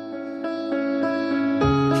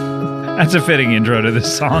 That's a fitting intro to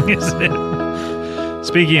this song, isn't it?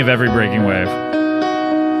 Speaking of every breaking wave.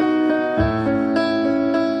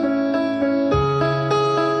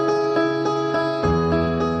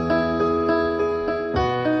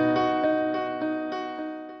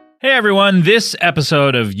 Hey, everyone. This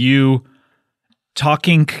episode of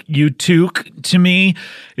Talking to Me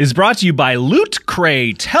is brought to you by Loot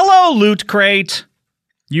Crate. Hello, Loot Crate.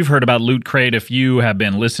 You've heard about Loot Crate if you have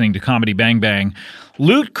been listening to Comedy Bang Bang.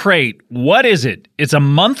 Loot Crate, what is it? It's a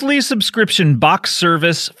monthly subscription box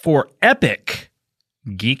service for epic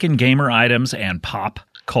geek and gamer items and pop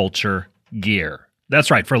culture gear. That's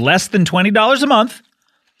right. For less than $20 a month,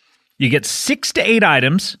 you get 6 to 8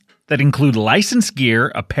 items that include licensed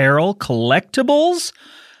gear, apparel, collectibles,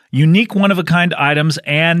 unique one-of-a-kind items,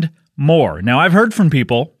 and more. Now, I've heard from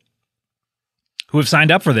people who have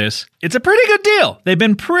signed up for this. It's a pretty good deal. They've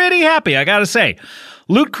been pretty happy, I gotta say.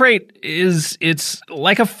 Loot Crate it's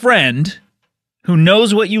like a friend who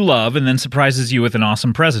knows what you love and then surprises you with an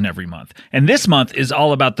awesome present every month. And this month is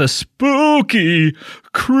all about the spooky,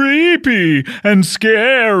 creepy, and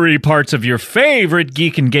scary parts of your favorite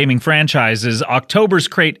geek and gaming franchises. October's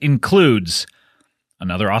crate includes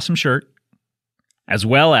another awesome shirt, as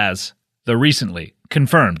well as the recently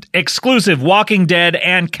confirmed exclusive Walking Dead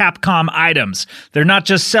and Capcom items. They're not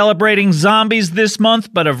just celebrating zombies this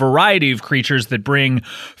month, but a variety of creatures that bring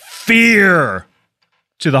fear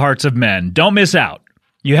to the hearts of men. Don't miss out.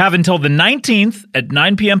 You have until the 19th at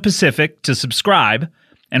 9 p.m. Pacific to subscribe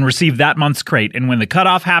and receive that month's crate. And when the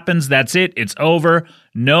cutoff happens, that's it. It's over.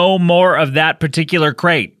 No more of that particular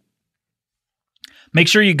crate. Make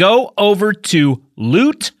sure you go over to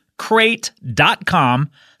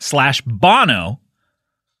lootcrate.com/Bono,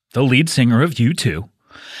 the lead singer of U2,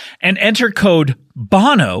 and enter code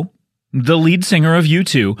Bono, the lead singer of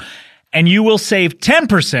U2, and you will save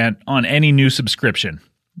 10% on any new subscription.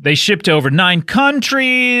 They ship to over 9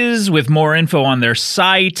 countries with more info on their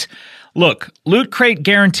site. Look, Loot Crate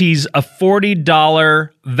guarantees a $40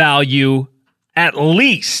 value at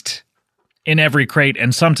least in every crate,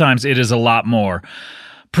 and sometimes it is a lot more.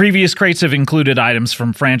 Previous crates have included items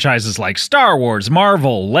from franchises like Star Wars,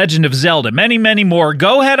 Marvel, Legend of Zelda, many, many more.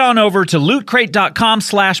 Go head on over to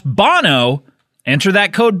lootcrate.com/Bono. Enter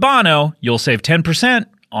that code Bono. You'll save 10%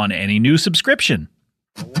 on any new subscription.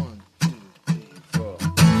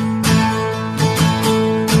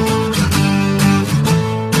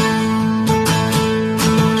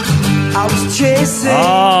 was chasing.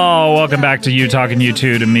 Oh, welcome back to You Talking You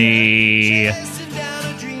Two to me.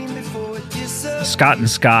 Scott and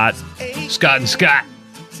Scott. Scott and Scott.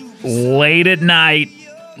 Late at night.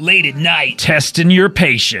 Late at night. Testing your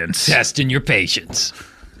patience. Testing your patience.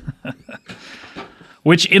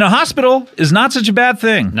 Which in a hospital is not such a bad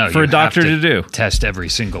thing No, for you a doctor have to do. Test every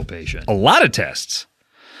single patient. A lot of tests.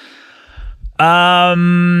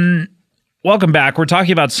 Welcome back. We're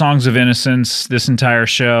talking about Songs of Innocence, this entire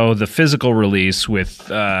show, the physical release with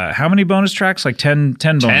how many bonus tracks? Like 10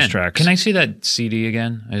 bonus tracks. Can I see that CD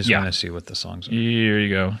again? I just Yeah. want to see what the songs are. Here you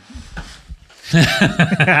go.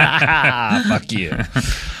 Fuck you.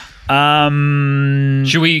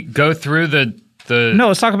 Should we go through the No,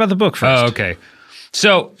 let's talk about the book first. Oh, okay.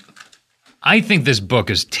 So, I think this book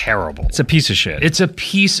is terrible. It's a piece of shit. It's a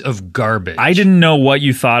piece of garbage. I didn't know what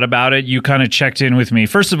you thought about it. You kind of checked in with me.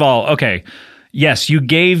 First of all, okay, yes, you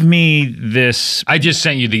gave me this. I just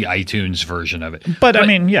sent you the iTunes version of it. But I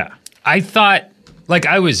mean, yeah. I thought, like,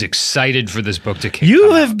 I was excited for this book to come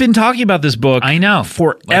You out. have been talking about this book I know.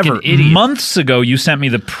 forever. Like an idiot. Months ago, you sent me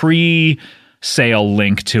the pre-sale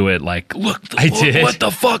link to it. Like, look, did. What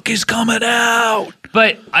the fuck is coming out?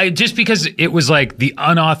 But just because it was like the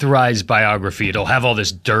unauthorized biography, it'll have all this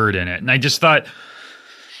dirt in it. And I just thought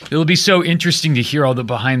it'll be so interesting to hear all the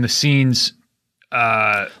behind the scenes.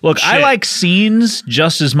 Look, shit. I like scenes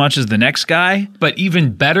just as much as the next guy. But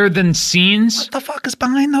even better than scenes, What the fuck is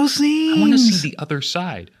behind those scenes? I want to see the other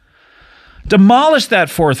side. Demolish that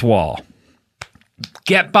fourth wall.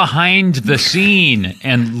 Get behind the scene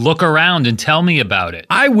and look around and tell me about it.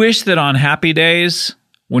 I wish that on happy days,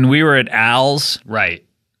 when we were at Al's, Right.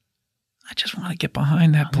 I just want to get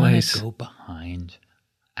behind that I want place. to go behind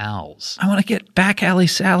Al's. I want to get back alley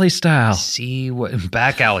Sally style. See what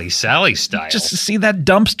back alley Sally style. Just to see that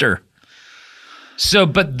dumpster. So,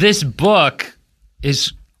 but this book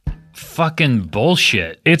is fucking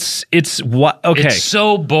bullshit. It's what? Okay, It's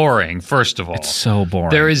so boring, first of all. it's so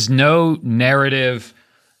boring. There is no narrative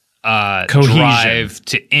Cohesion. drive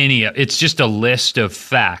to any of it's just a list of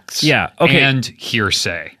facts. Yeah, okay. And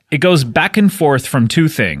hearsay. It goes back and forth from two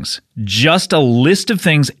things. Just a list of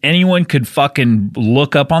things anyone could fucking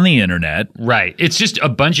look up on the internet. Right. It's just a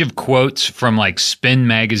bunch of quotes from like Spin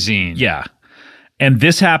magazine. Yeah. And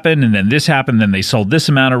this happened, and then this happened, then they sold this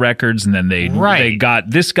amount of records, and then they got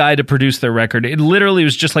this guy to produce their record. It literally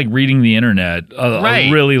was just like reading the internet, a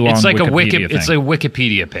really long It's like Wikipedia thing. It's a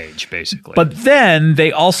Wikipedia page, basically. But then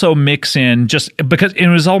they also mix in, just because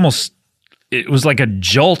it was like a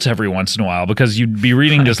jolt every once in a while, because you'd be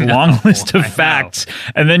reading this long list of facts,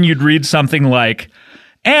 and then you'd read something like,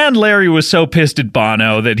 and Larry was so pissed at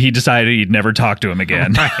Bono that he decided he'd never talk to him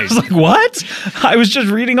again. Right. I was like, what? I was just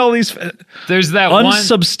reading all these there's that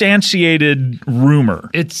unsubstantiated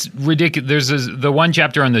rumor. It's ridiculous. There's the one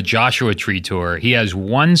chapter on the Joshua Tree tour. He has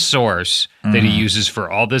one source that he uses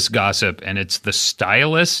for all this gossip, and it's the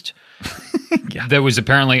stylist that was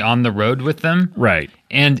apparently on the road with them. Right.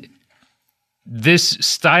 And this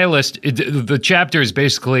stylist, the chapter is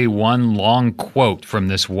basically one long quote from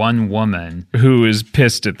this one woman Who is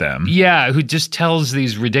pissed at them. Yeah, who just tells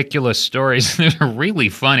these ridiculous stories that are really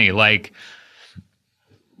funny. Like,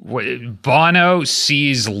 Bono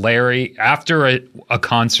sees Larry after a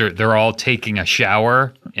concert. They're all taking a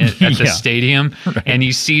shower at the stadium, and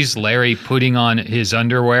he sees Larry putting on his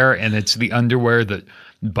underwear, and it's the underwear that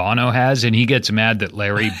Bono has, and he gets mad that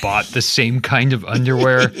Larry bought the same kind of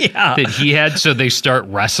underwear that he had, so they start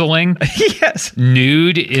wrestling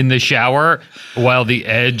nude in the shower while the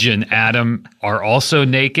Edge and Adam are also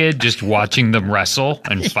naked, just watching them wrestle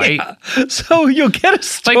and fight. Yeah. So you'll get a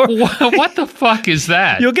story. Like, what the fuck is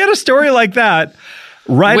that? You'll get a story like that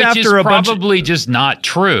right Which after is a bunch probably just not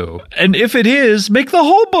true. And if it is, make the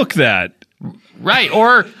whole book that. Right,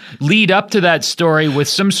 or lead up to that story with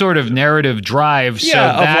some sort of narrative drive.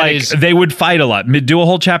 Yeah, so that they would fight a lot. Do a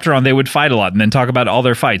whole chapter on they would fight a lot, and then talk about all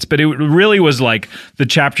their fights. But it really was like the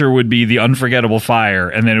chapter would be the unforgettable fire,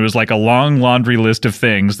 and then it was like a long laundry list of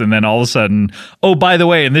things, and then all of a sudden, oh, by the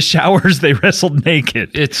way, in the showers they wrestled naked.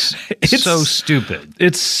 It's so stupid.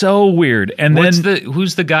 It's so weird. And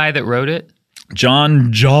who's the guy that wrote it?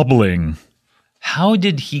 John Jobling. How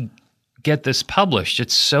did he get this published?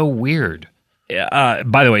 It's so weird.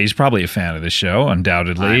 By the way, he's probably a fan of the show,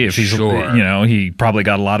 undoubtedly. I'm sure. He probably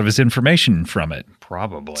got a lot of his information from it.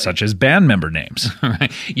 Probably. Such as band member names. Right.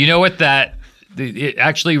 You know what it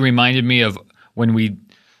actually reminded me of when we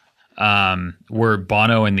were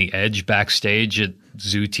Bono and the Edge backstage at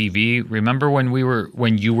Zoo TV. Remember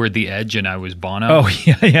when you were the Edge and I was Bono? Oh,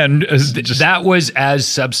 yeah. And that was as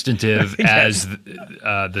substantive as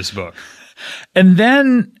this book. And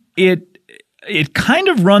then it kind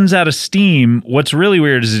of runs out of steam. What's really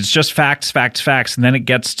weird is it's just facts, facts, facts, and then it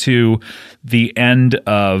gets to the end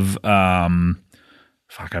of I'm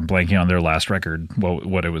blanking on their last record.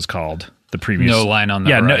 What it was called? The previous No Line on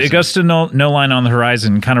the Horizon. Yeah, it goes to no Line on the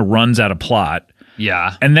Horizon. Kind of runs out of plot.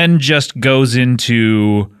 Yeah, and then just goes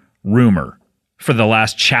into Rumor for the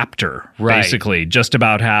last chapter, basically, just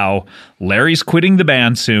about how Larry's quitting the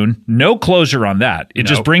band soon. No closure on that. It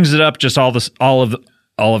just brings it up just all of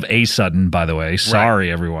a sudden, by the way.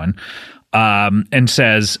 Sorry, everyone. And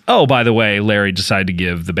says, oh, by the way, Larry decided to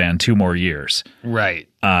give the band 2 more years. Right.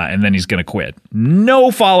 And then he's going to quit.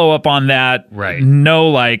 No follow-up on that. Right.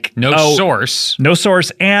 No, source. No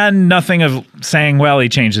source, and nothing of saying, well, he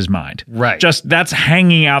changed his mind. Right. Just that's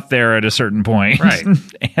hanging out there at a certain point.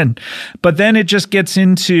 Right. But then it just gets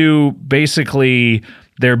into basically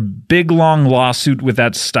their big, long lawsuit with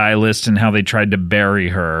that stylist and how they tried to bury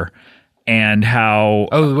her. And how...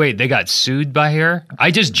 Oh, wait, they got sued by her?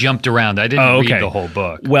 I just jumped around. I didn't read the whole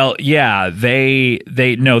book. Well, yeah, they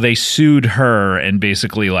sued her and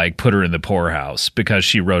basically put her in the poorhouse because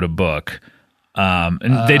she wrote a book.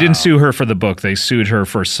 And they didn't sue her for the book. They sued her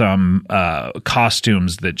for some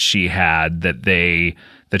costumes that she had that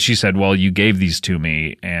she said, well, you gave these to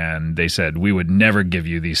me. And they said, we would never give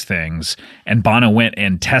you these things. And Bono went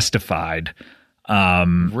and testified.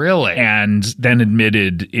 Really? And then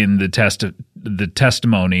admitted in the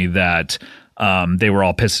testimony that they were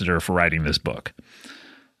all pissed at her for writing this book.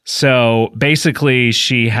 So basically,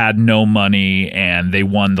 she had no money, and they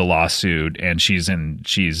won the lawsuit, and she's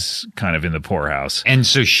kind of in the poorhouse. And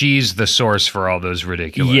so she's the source for all those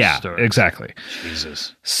ridiculous stories. Yeah, exactly.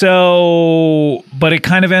 Jesus. So, but it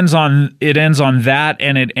kind of ends on that,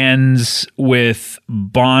 and it ends with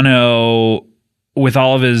Bono, with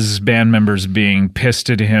all of his band members being pissed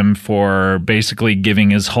at him for basically giving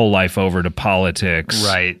his whole life over to politics.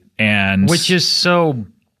 Right. And which is so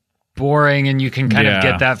boring, and you can kind of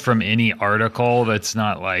get that from any article that's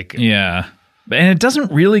not Yeah. And it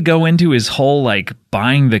doesn't really go into his whole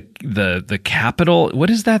buying the Capitol. What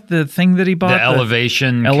is that? The thing that he bought? The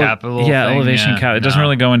Elevation Capitol. Yeah, thing? Elevation Capitol. It doesn't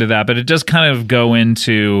really go into that, but it does kind of go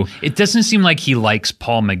into... It doesn't seem like he likes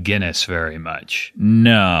Paul McGuinness very much.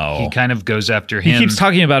 No. He kind of goes after him. He keeps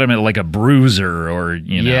talking about him like a bruiser or,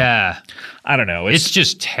 Yeah. I don't know. It's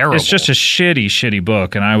just terrible. It's just a shitty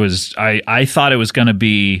book, and I thought it was going to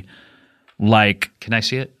be Can I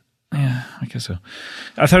see it? Yeah, I guess so.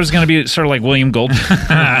 I thought it was going to be sort of like William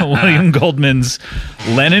Goldman's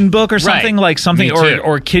Lennon book or something,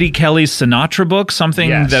 or Kitty Kelly's Sinatra book, something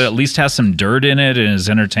that at least has some dirt in it and is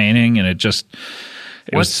entertaining, and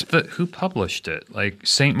who published it?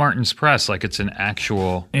 St. Martin's Press, it's an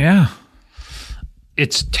actual... Yeah.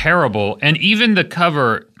 It's terrible, and even the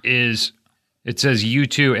cover it says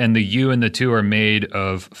U2, and the U and the 2 are made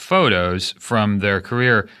of photos from their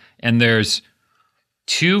career, and there's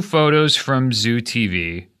 2 photos from Zoo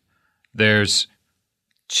TV. There's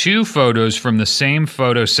 2 photos from the same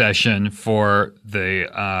photo session for the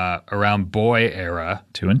around Boy era.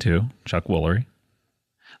 2 and 2, Chuck Woolery.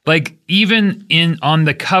 Even on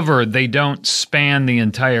the cover, they don't span the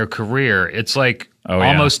entire career. It's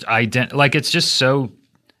almost identical. It's just so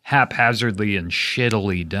haphazardly and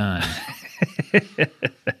shittily done.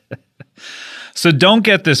 So don't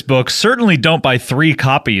get this book. Certainly don't buy 3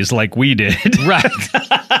 copies like we did. Right.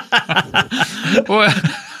 Well,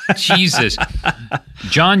 Jesus.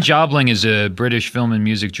 John Jobling is a British film and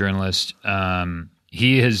music journalist.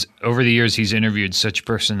 He has, over the years, he's interviewed such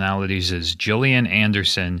personalities as Gillian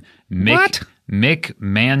Anderson, Mick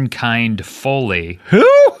Mankind Foley, who?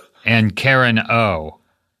 And Karen O.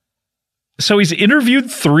 So he's interviewed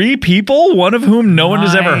 3 people, one of whom no one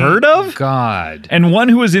has ever heard of? God. And one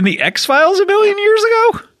who was in the X-Files a million years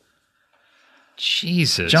ago?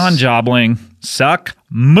 Jesus. John Jobling, suck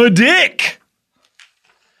my dick.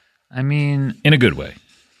 I mean... In a good way.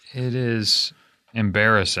 It is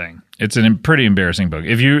embarrassing. It's a pretty embarrassing book.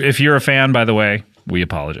 If you're a fan, by the way, we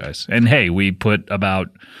apologize. And hey, we put about...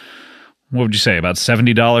 What would you say, about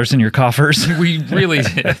 $70 in your coffers? We really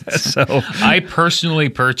did. So I personally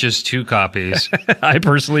purchased 2 copies. I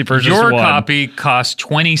personally purchased Your one. copy cost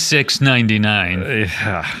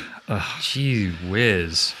 $26.99. Gee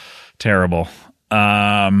whiz. Terrible.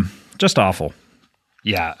 Just awful.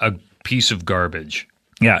 Yeah, a piece of garbage.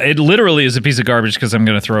 Yeah, it literally is a piece of garbage because I'm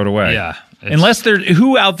going to throw it away. Yeah. Unless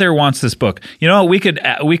who out there wants this book? You know, we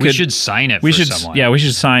should sign it for someone. Yeah, we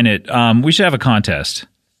should sign it. We should have a contest.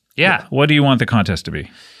 Yeah. What do you want the contest to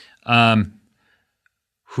be?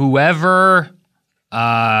 Whoever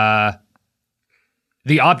the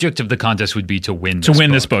object of the contest would be to win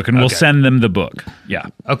this book. And we'll send them the book. Yeah.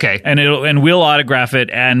 Okay. And we'll autograph it,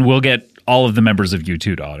 and we'll get all of the members of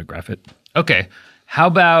U2 to autograph it. Okay. How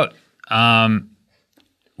about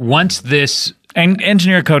once this... And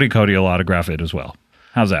engineer Cody will autograph it as well.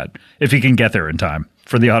 How's that? If he can get there in time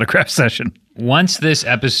for the autograph session. Once this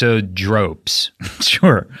episode drops...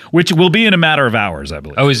 Sure. Which will be in a matter of hours, I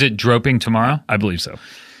believe. Oh, is it dropping tomorrow? I believe so.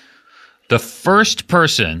 The first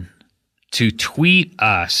person to tweet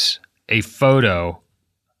us a photo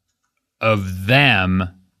of them...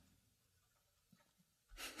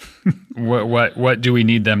 What do we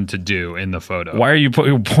need them to do in the photo? Why are you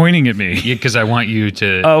pointing at me? Yeah, because I want you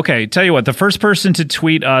to... Oh, okay. Tell you what, the first person to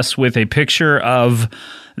tweet us with a picture of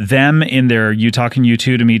them in their You Talkin'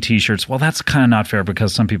 U2 to Me t-shirts, well, that's kind of not fair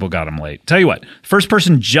because some people got them late. Tell you what, first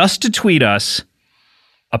person just to tweet us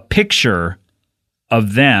a picture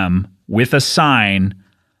of them with a sign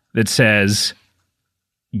that says,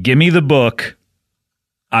 "Gimme the book,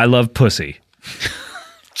 I love pussy."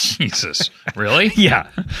 Jesus. Really? Yeah.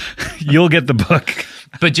 You'll get the book.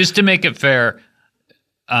 But just to make it fair,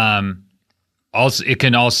 also it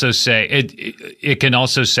can also say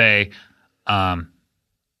I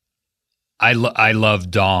love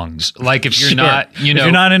dongs. Like if you're Sure. not, if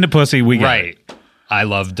you're not into pussy, we get right. it. I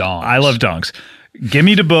love dongs. I love dongs. Give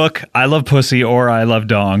me the book, I love pussy, or I love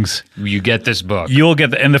dongs. You get this book. You'll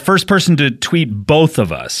get and the first person to tweet both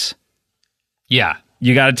of us. Yeah.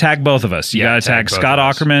 You got to tag both of us. You got to tag both Scott of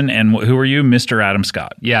us. Aukerman and who are you? Mr. Adam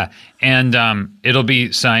Scott. Yeah. And it'll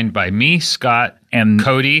be signed by me, Scott, And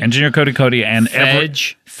Cody, Engineer Cody, and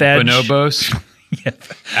Fedge, Fedge. Bonobos,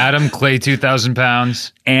 Adam Clay 2,000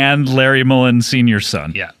 pounds. and Larry Mullen Sr.'s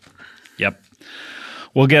son. Yeah. Yep.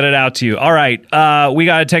 We'll get it out to you. All right. We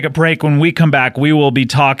got to take a break. When we come back, we will be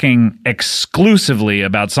talking exclusively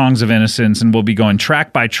about Songs of Innocence, and we'll be going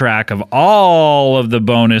track by track of all of the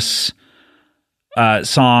bonus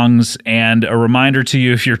songs. And a reminder to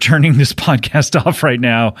you, if you're turning this podcast off right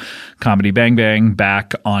now, Comedy Bang Bang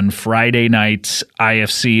back on Friday nights,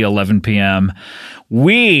 IFC 11 p.m.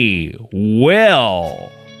 We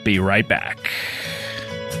will be right back.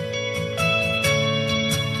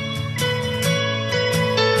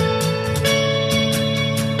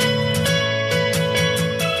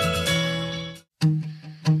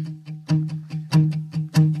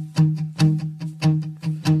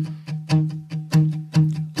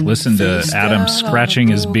 Listen to Adam scratching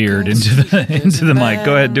his beard into the mic.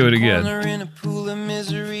 Go ahead, do it again.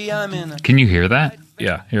 Can you hear that?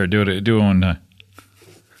 Yeah, here, do it one.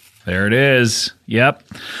 There it is. Yep.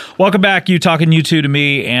 Welcome back. You Talkin' U2 to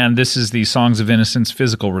Me, and this is the Songs of Innocence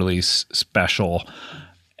physical release special.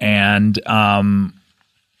 And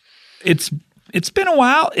it's been a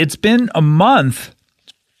while. It's been a month.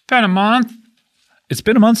 About a month. It's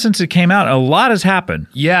been a month since it came out. A lot has happened.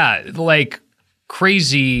 Yeah, like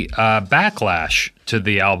crazy backlash to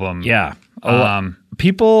the album. Yeah.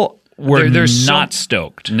 People were there's not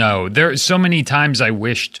stoked. No, there's so many times I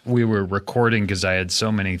wished we were recording because I had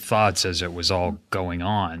so many thoughts as it was all going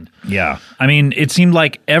on. Yeah. I mean, it seemed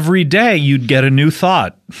like every day you'd get a new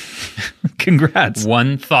thought. Congrats.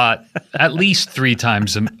 One thought at least 3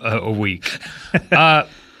 times a week.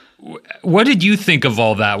 What did you think of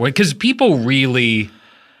all that? Because people really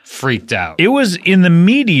freaked out. It was in the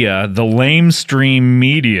media, the lamestream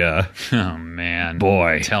media. Oh, man.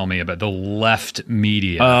 Boy. Tell me about the left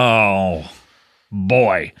media. Oh,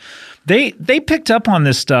 boy. They picked up on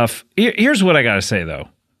this stuff. Here's what I got to say, though.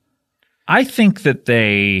 I think that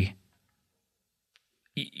there's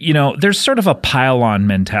sort of a pile-on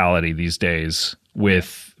mentality these days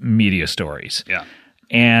with media stories. Yeah.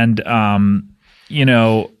 And,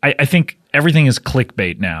 I think everything is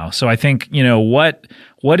clickbait now. So I think,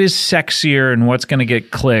 what is sexier and what's going to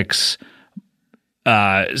get clicks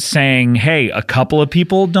saying, hey, a couple of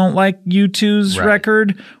people don't like U2's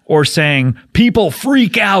record, or saying people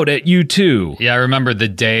freak out at U2. Yeah, I remember the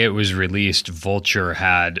day it was released, Vulture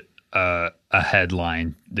had a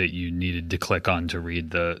headline that you needed to click on to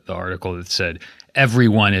read the article that said,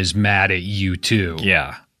 "Everyone is mad at U2."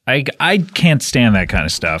 Yeah. I can't stand that kind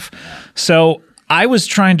of stuff. So I was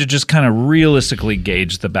trying to just kind of realistically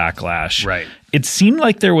gauge the backlash. Right. It seemed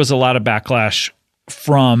like there was a lot of backlash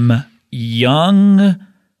from young,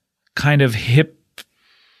 kind of hipster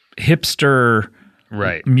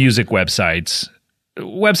music websites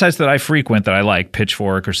that I frequent that I like,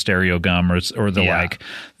 Pitchfork or Stereo Gum or the like.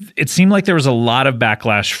 It seemed like there was a lot of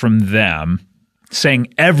backlash from them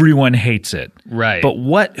saying everyone hates it. Right.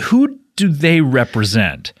 But who do they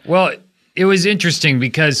represent? Well, it was interesting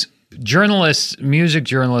because music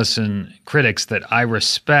journalists and critics that I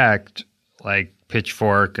respect, like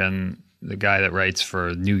Pitchfork and the guy that writes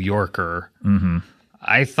for New Yorker,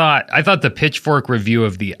 I thought the Pitchfork review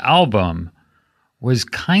of the album was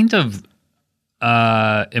kind of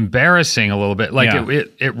embarrassing a little bit. Like Yeah.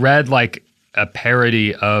 it read like a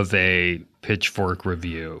parody of a Pitchfork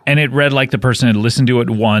review. And it read like the person had listened to it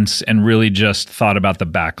once and really just thought about the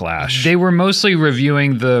backlash. They were mostly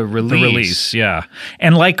reviewing the release. The release, yeah.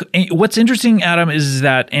 And like, what's interesting, Adam, is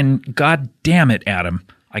that, and God damn it, Adam,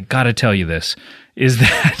 I got to tell you this, is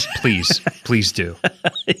that Please do.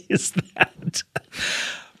 is that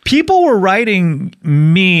people were writing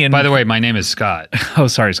me and By the way, my name is Scott. oh,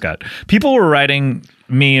 sorry, Scott. People were writing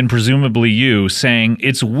me and presumably you saying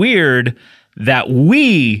it's weird that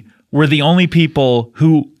we were the only people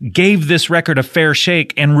who gave this record a fair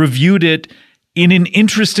shake and reviewed it in an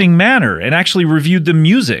interesting manner and actually reviewed the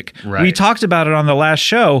music. Right. We talked about it on the last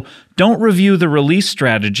show. Don't review the release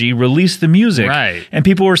strategy, release the music. Right. And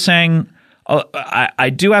people were saying, I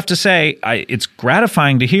do have to say, it's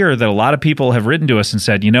gratifying to hear that a lot of people have written to us and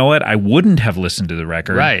said, you know what, I wouldn't have listened to the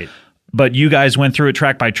record. Right. But you guys went through it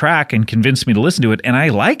track by track and convinced me to listen to it, and I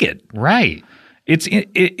like it. Right. It's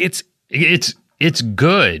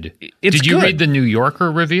good. Did you good. read the New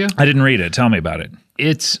Yorker review? I didn't read it. Tell me about it.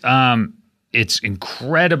 It's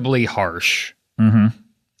incredibly harsh. Mm-hmm.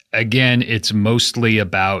 Again, it's mostly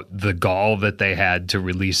about the gall that they had to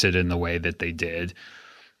release it in the way that they did.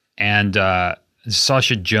 And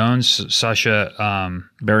Sasha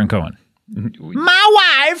Baron Cohen.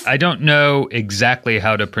 my wife. I don't know exactly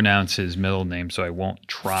how to pronounce his middle name, so I won't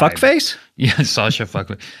try. Fuckface? Yeah, Sasha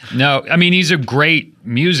Fuckface. No, I mean, he's a great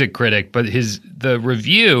music critic, but the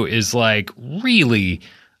review is like really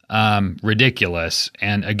ridiculous.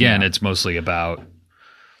 And again, it's mostly about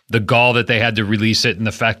the gall that they had to release it, and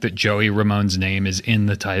the fact that Joey Ramone's name is in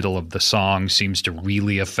the title of the song seems to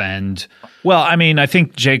really offend. Well, I mean, I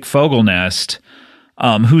think Jake Fogelnest,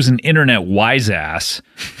 who's an internet wise ass,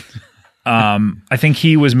 I think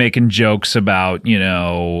he was making jokes about,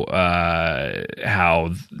 how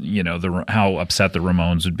how upset the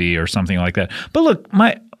Ramones would be or something like that. But look,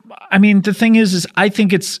 the thing is I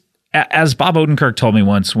think it's, as Bob Odenkirk told me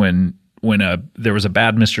once when there was a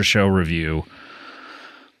bad Mr. Show review.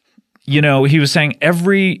 He was saying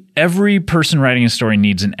every person writing a story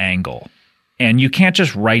needs an angle, and you can't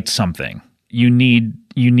just write something. You need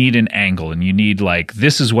an angle, and you need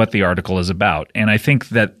this is what the article is about. And I think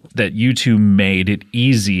that you two made it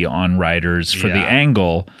easy on writers for the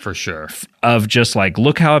angle, for sure, of just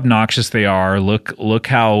look how obnoxious they are. Look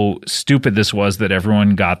how stupid this was that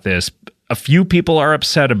everyone got this. A few people are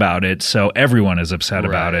upset about it, so everyone is upset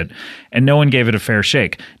about it, and no one gave it a fair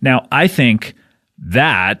shake. Now, I think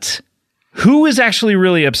that who is actually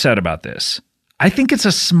really upset about this? I think it's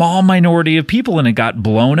a small minority of people, and it got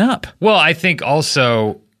blown up. Well, I think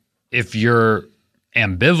also if you're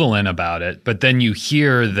ambivalent about it, but then you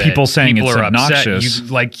hear that people saying it's are obnoxious,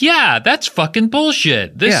 upset, yeah, that's fucking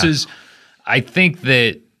bullshit. This is, I think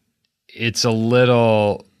that it's a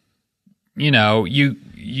little,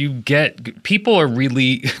 you get, people are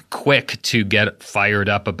really quick to get fired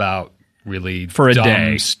up about really for a dumb,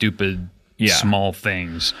 day, stupid, small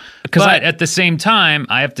things. But at the same time,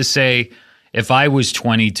 I have to say, if I was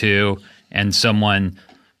 22 and someone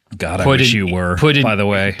God, I wish you were, by the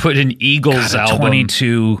way. Put an Eagles album.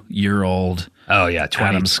 22-year-old. Oh, yeah.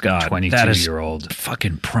 Adam Scott. 22-year-old.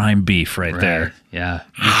 Fucking prime beef right there. Yeah.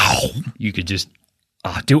 You could just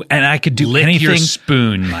I could do lick anything. your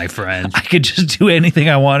spoon, my friend. I could just do anything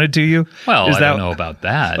I wanted to you. Well, I don't know about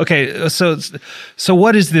that. Okay, so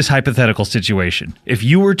what is this hypothetical situation? If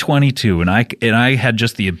you were 22 and I had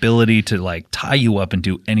just the ability to tie you up and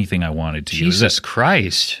do anything I wanted to you. Jesus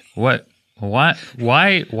Christ. What?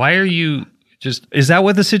 Why are you just... Is that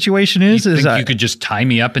what the situation is? You think you could just tie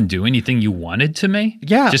me up and do anything you wanted to me?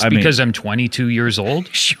 Yeah. Just because I'm 22 years old?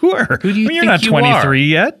 Sure. Who do you think you're not 23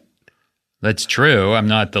 yet. That's true. I'm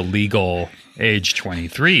not the legal age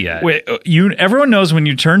 23 yet. Wait, everyone knows when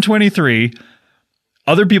you turn 23,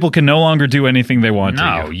 other people can no longer do anything they want to.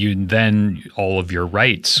 No, then all of your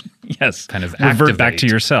rights kind of revert back to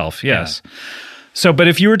yourself. Yes. Yeah. So, but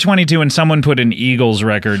if you were 22 and someone put an Eagles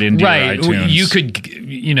record into your iTunes, you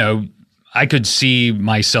could, I could see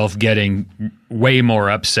myself getting way more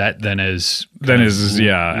upset than is logically.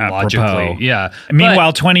 Apropos. Yeah.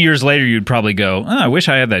 Meanwhile, 20 years later, you'd probably go, I wish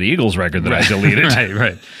I had that Eagles record that I deleted.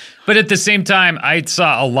 Right. But at the same time, I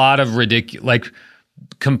saw a lot of ridiculous,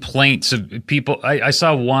 complaints of people. I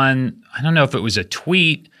saw one, I don't know if it was a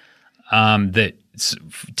tweet that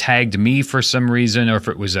tagged me for some reason, or if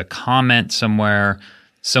it was a comment somewhere,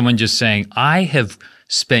 someone just saying, I have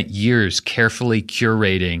spent years carefully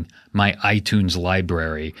curating my iTunes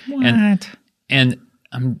library. What? And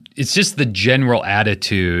it's just the general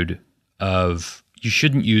attitude of, you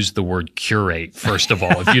shouldn't use the word curate, first of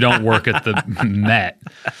all, if you don't work at the Met.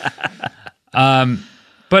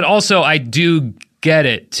 But also, I do get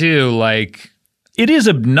it too. Like, it is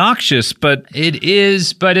obnoxious, but it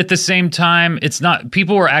is. But at the same time, it's not.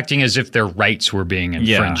 People were acting as if their rights were being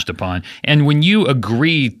infringed upon. And when you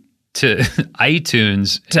agree to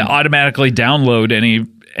iTunes to automatically download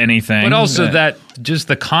anything, but also that just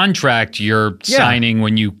the contract you're signing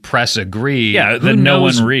when you press agree, that no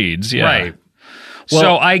one reads, right? Well,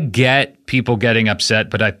 so I get people getting upset,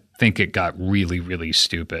 but I think it got really, really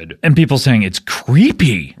stupid. And people saying it's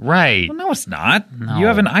creepy. Right. Well, no, it's not. No. You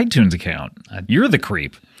have an iTunes account. You're the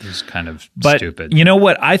creep. It's kind of but stupid. You know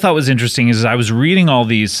what I thought was interesting is I was reading all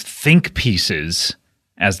these think pieces,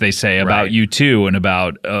 as they say, about U2 and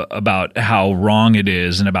about how wrong it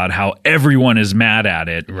is and about how everyone is mad at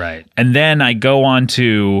it. Right. And then I go on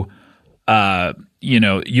to,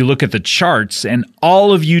 you look at the charts and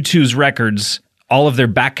all of U2's records, all of their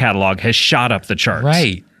back catalog has shot up the charts.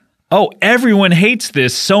 Right. Oh, everyone hates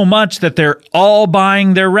this so much that they're all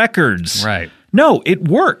buying their records. Right. No, it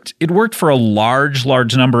worked. It worked for a large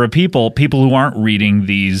number of people who aren't reading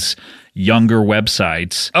these younger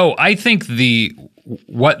websites. Oh, I think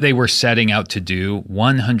what they were setting out to do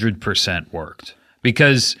 100% worked.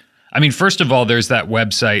 Because, I mean, first of all, there's that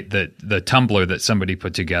website, the Tumblr that somebody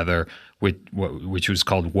put together, which was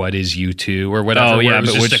called What Is U2 or whatever. Oh, yeah,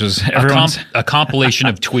 but which was a compilation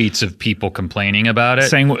of tweets of people complaining about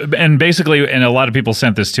it. And a lot of people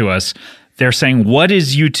sent this to us. They're saying, what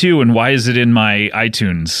is U2 and why is it in my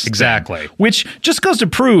iTunes? Exactly. Which just goes to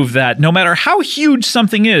prove that no matter how huge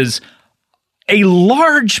something is, a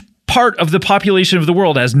large part of the population of the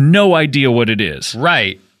world has no idea what it is.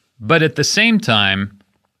 Right. But at the same time,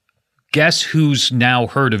 guess who's now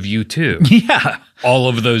heard of U2? Yeah. All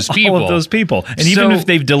of those people. All of those people. And even if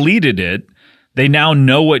they've deleted it, they now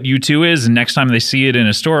know what U2 is, and next time they see it in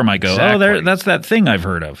a store, might go, oh, that's that thing I've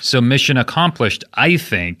heard of. So mission accomplished, I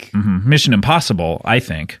think. Mm-hmm. Mission impossible, I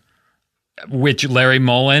think. Which Larry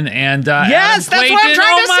Mullen and yes, Adam that's what I'm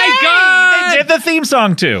trying to say! Oh, my God! They did the theme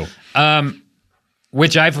song, too.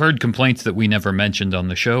 Which I've heard complaints that we never mentioned on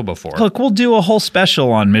the show before. Look, we'll do a whole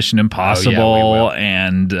special on Mission Impossible. Oh, yeah, we will.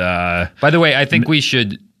 And by the way, I think we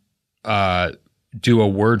should do a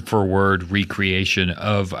word-for-word recreation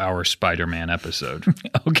of our Spider-Man episode.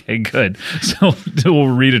 Okay, good. So we'll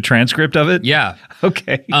read a transcript of it? Yeah.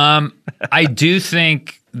 Okay. I do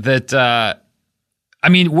think that,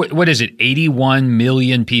 what is it? 81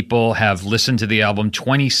 million people have listened to the album.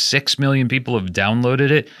 26 million people have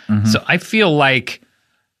downloaded it. Mm-hmm. So I feel like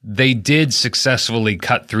they did successfully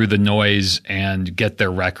cut through the noise and get their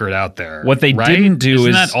record out there. What they didn't do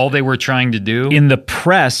Isn't that all they were trying to do? In the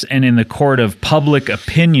press and in the court of public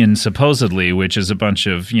opinion, supposedly, which is a bunch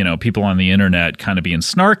of, people on the internet kind of being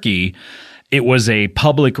snarky, it was a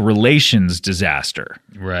public relations disaster.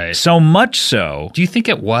 Right. So much so. Do you think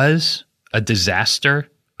it was a disaster?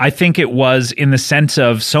 I think it was in the sense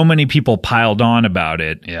of so many people piled on about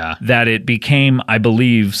it that it became, I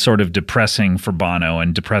believe, sort of depressing for Bono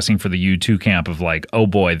and depressing for the U2 camp of like, oh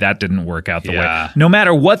boy, that didn't work out the way. No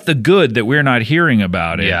matter what the good that we're not hearing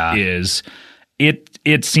about it is,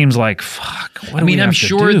 it seems like, fuck, what do we have I'm to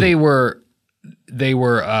sure do? they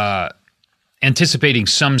were anticipating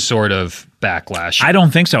some sort of backlash. I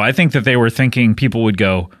don't think so. I think that they were thinking people would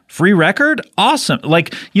go, free record? Awesome.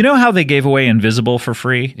 Like, you know how they gave away Invisible for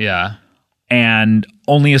free? Yeah. And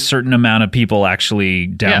only a certain amount of people actually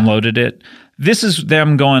downloaded it? This is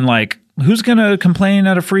them going like, who's going to complain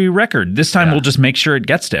at a free record? This time we'll just make sure it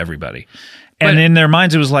gets to everybody. And in their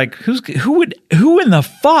minds, it was like, who in the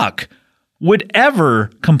fuck would ever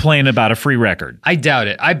complain about a free record? I doubt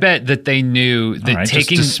it. I bet that they knew that just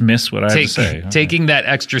dismiss what I have to say. Taking that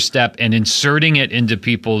extra step and inserting it into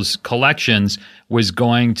people's collections was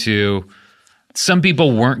going to. Some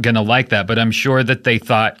people weren't going to like that, but I'm sure that they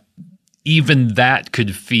thought even that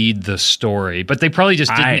could feed the story. But they probably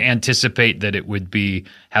just didn't anticipate that it would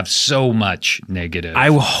have so much negative. I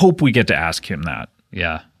hope we get to ask him that.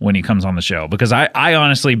 Yeah. When he comes on the show, because I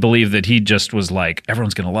honestly believe that he just was like,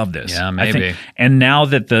 everyone's going to love this. Yeah, maybe. And now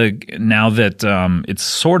that it's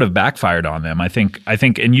sort of backfired on them, I think,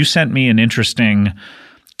 and you sent me an interesting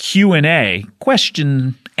Q&A,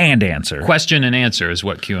 question and answer. Question and answer is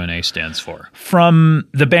what Q&A stands for. From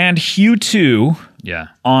the band U2. Yeah.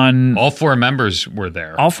 On all four members were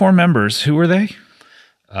there. All four members. Who were they?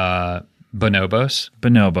 Bonobos,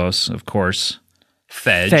 of course.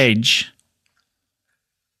 Fedge.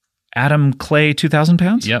 Adam Clay, 2,000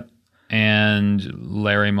 pounds? Yep. And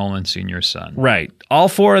Larry Mullen Sr.'s son. Right. All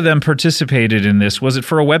four of them participated in this. Was it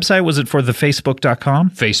for a website? Was it for the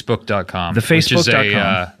Facebook.com? Facebook.com. The Facebook.com. Which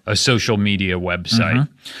is a social media website.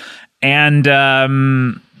 Mm-hmm.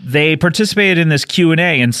 And they participated in this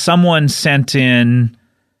Q&A, and someone sent in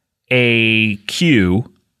a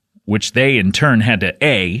Q, which they in turn had to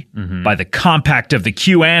A by the compact of the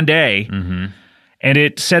Q and A. And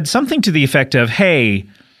it said something to the effect of, hey,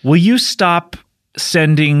 will you stop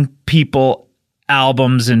sending people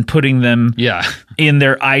albums and putting them in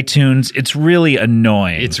their iTunes? It's really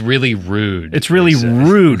annoying. It's really rude. It's really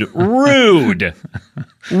rude.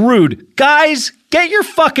 Rude. Guys, get your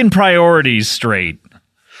fucking priorities straight.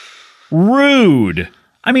 Rude.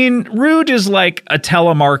 I mean, rude is like a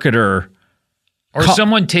telemarketer. Or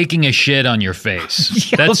someone taking a shit on your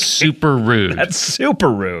face. That's super rude. That's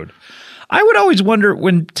super rude. I would always wonder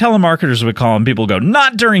when telemarketers would call and people go,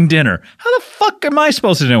 not during dinner. How the fuck am I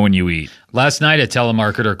supposed to know when you eat? Last night, a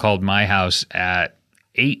telemarketer called my house at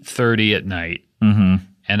 8:30 at night.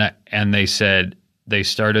 And they said, they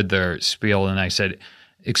started their spiel, and I said,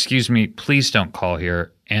 excuse me, please don't call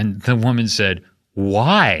here. And the woman said,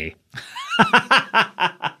 why?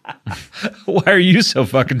 Why are you so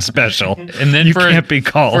fucking special? And then you can't be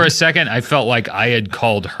called. For a second, I felt like I had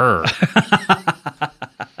called her.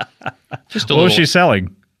 What was she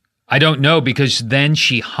selling? I don't know, because then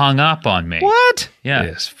she hung up on me. What? Yeah.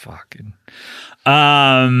 This fucking.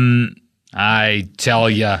 I tell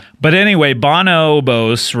ya. But anyway,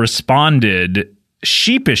 Bonobos responded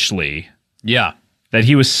sheepishly. Yeah. That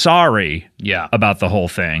he was sorry. Yeah. About the whole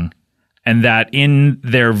thing, and that in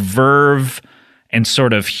their verve and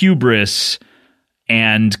sort of hubris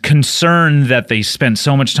and concern that they spent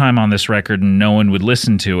so much time on this record and no one would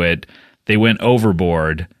listen to it, they went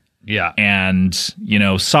overboard. Yeah. And,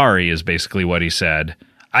 sorry is basically what he said.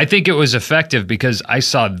 I think it was effective because I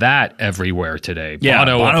saw that everywhere today. Yeah,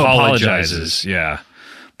 Bono apologizes. Yeah.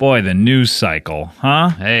 Boy, the news cycle, huh?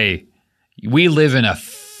 Hey, we live in a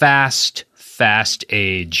fast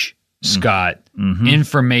age, Scott.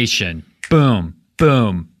 Information. Boom,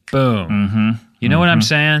 boom, boom. You know what I'm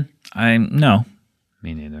saying? No.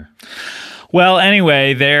 Me neither. Well,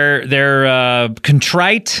 anyway, they're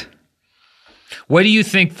contrite. What do you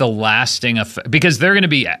think the lasting effect? Because they're going to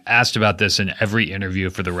be asked about this in every interview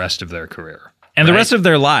for the rest of their career. And the rest of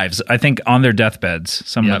their lives, I think, on their deathbeds,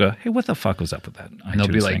 someone will go, hey, what the fuck was up with that? And they'll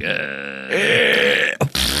be like,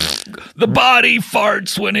 the body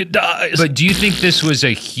farts when it dies. But do you think this was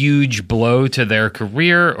a huge blow to their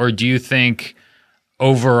career, or do you think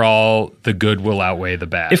overall the good will outweigh the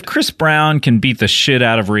bad? If Chris Brown can beat the shit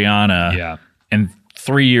out of Rihanna, and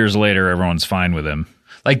 3 years later everyone's fine with him.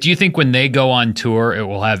 Like, do you think when they go on tour, it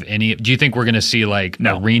will have any? Do you think we're going to see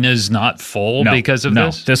arenas not full because of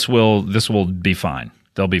this? No, this will be fine.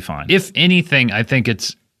 They'll be fine. If anything, I think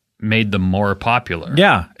it's made them more popular.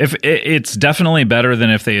 Yeah, if it's definitely better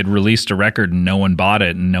than if they had released a record and no one bought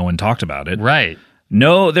it and no one talked about it. Right.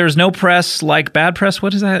 No, there's no press like bad press.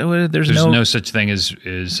 What is that? There's no such thing as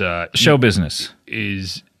show business.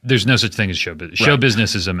 There's no such thing as show business. Right. Show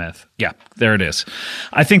business is a myth. Yeah, there it is.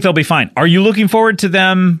 I think they'll be fine. Are you looking forward to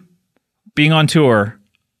them being on tour?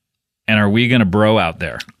 And are we going to bro out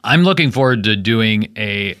there? I'm looking forward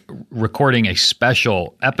to recording a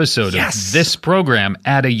special episode of this program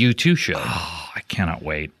at a U2 show. Oh, I cannot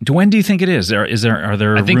wait. When do you think it is? Are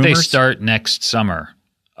there I think rumors? They start next summer.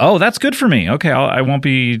 Oh, that's good for me. Okay, I won't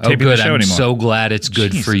be taping the show anymore. I'm so glad it's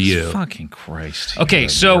good for you. Fucking Christ. Okay,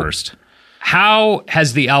 so how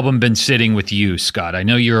has the album been sitting with you, Scott? I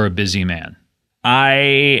know you're a busy man.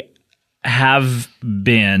 I have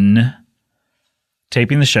been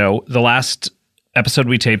taping the show. The last episode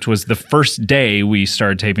we taped was the first day we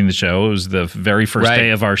started taping the show. It was the very first day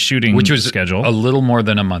of our shooting schedule. A little more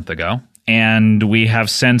than a month ago. And we have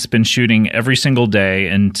since been shooting every single day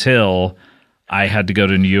until I had to go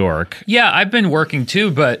to New York. Yeah, I've been working too,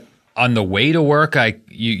 but on the way to work,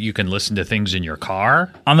 you can listen to things in your car.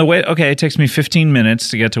 On the way, it takes me 15 minutes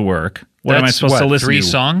to get to work. What am I supposed to listen to? 3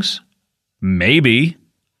 songs? Maybe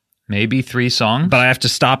 3 songs? But I have to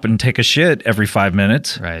stop and take a shit every 5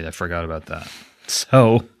 minutes. Right, I forgot about that.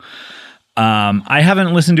 So I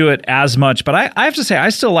haven't listened to it as much, but I have to say I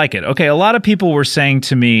still like it. Okay, a lot of people were saying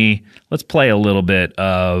to me, let's play a little bit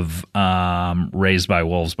of Raised by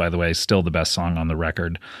Wolves, by the way, still the best song on the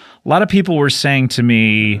record. A lot of people were saying to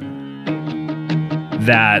me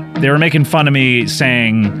that they were making fun of me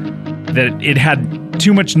saying that it had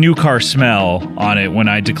too much new car smell on it when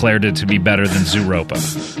I declared it to be better than Zooropa.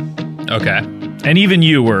 Okay. And even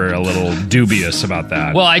you were a little dubious about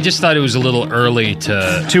that. Well, I just thought it was a little early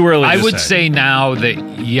to... Too early I to would say now that,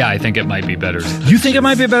 I think it might be better. You think it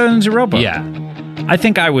might be better than Zooropa? Yeah. I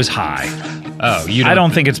think I was high. Oh, I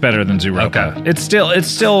don't think it's better than Zooropa. Okay. It's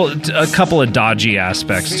still a couple of dodgy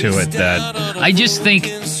aspects to it that... I just think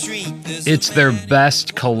it's their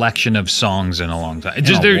best collection of songs in a long time.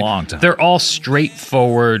 Long time. They're all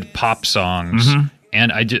straightforward pop songs,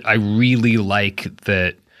 and I really like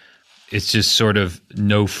that. It's just sort of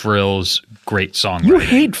no frills, great songwriting. You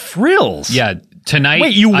hate frills? Yeah. Tonight,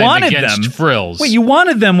 wait, you I'm wanted against them? frills. Wait, you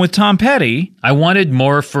wanted them with Tom Petty? I wanted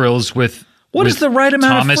more frills with. What is the right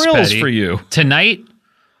amount Thomas of frills Petty. for you? Tonight,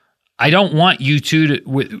 I don't want you two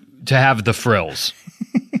to have the frills.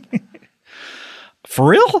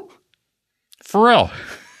 Frill? Frill.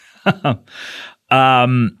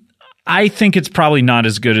 I think it's probably not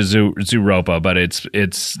as good as Zooropa, but that's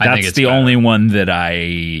the better. only one that I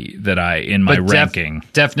in my ranking.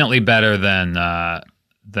 Definitely better than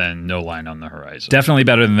No Line on the Horizon. Definitely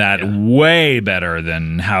better than that. Yeah. Way better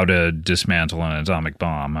than How to Dismantle an Atomic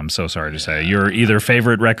Bomb. I'm so sorry to say. Your either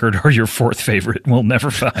favorite record or your fourth favorite. We'll never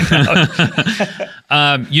find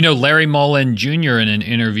out. Larry Mullen Jr. in an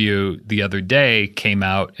interview the other day came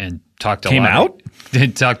out and talked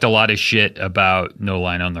a lot of shit about No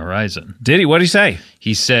Line on the Horizon. Did he? What did he say?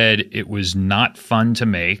 He said it was not fun to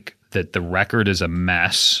make, that the record is a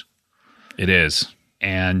mess. It is.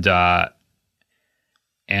 And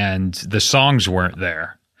the songs weren't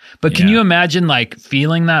there. But can you imagine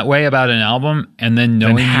feeling that way about an album and then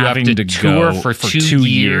knowing you have to tour for 2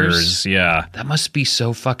 years? Yeah. That must be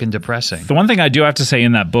so fucking depressing. The one thing I do have to say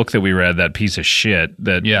in that book that we read, that piece of shit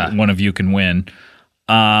that one of you can win,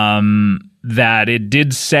 that it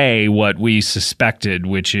did say what we suspected,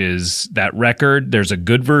 which is that record, there's a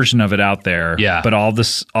good version of it out there. Yeah. But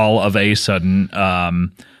all of a sudden,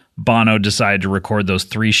 Bono decided to record those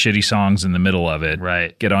 3 shitty songs in the middle of it.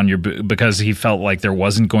 Right. Get on your because he felt like there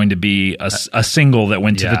wasn't going to be a single that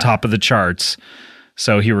went to the top of the charts.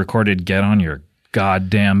 So he recorded Get on Your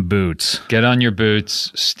Goddamn Boots. Get on your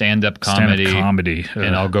boots, stand-up comedy.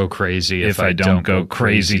 And I'll go crazy if I don't go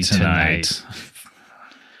crazy tonight.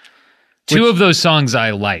 Two of those songs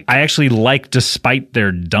I like. I actually like despite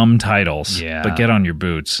their dumb titles. Yeah. But Get on Your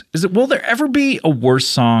Boots. Will there ever be a worse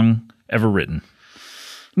song ever written?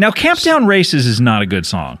 Now, Camp Down Races is not a good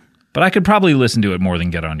song, but I could probably listen to it more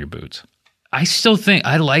than Get on Your Boots. I still think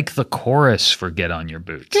I like the chorus for Get on Your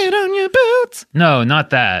Boots. Get on your boots. No,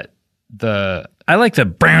 not that. I like the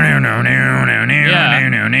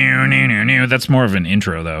That's more of an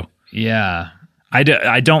intro, though. Yeah. I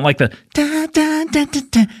don't like the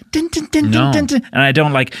No. And I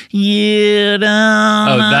don't like Oh,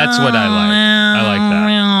 that's what I like. I like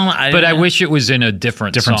that. But I wish it was in a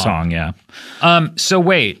different song, yeah. So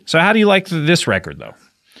wait. So how do you like this record, though?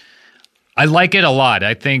 I like it a lot.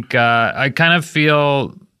 I think I kind of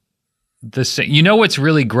feel the same. You know what's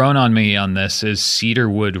really grown on me on this is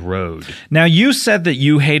Cedarwood Road. Now, you said that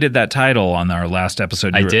you hated that title on our last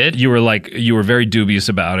episode. Did? You were very dubious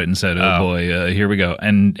about it and said, oh boy, here we go.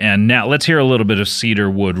 And now let's hear a little bit of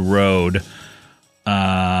Cedarwood Road.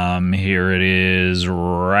 Here it is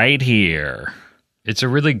right here. It's a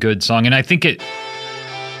really good song. And I think it,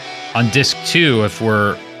 on disc 2, if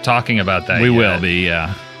we're talking about that, we will be,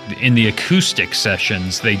 yeah. In the acoustic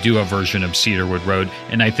sessions, they do a version of Cedarwood Road,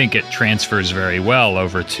 and I think it transfers very well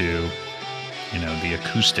over to, the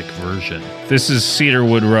acoustic version. This is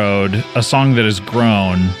Cedarwood Road, a song that has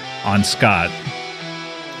grown on Scott.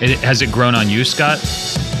 Has it grown on you, Scott?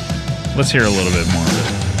 Let's hear a little bit more of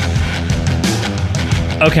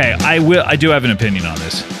it. Okay, I do have an opinion on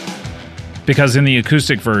this. Because in the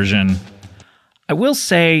acoustic version, I will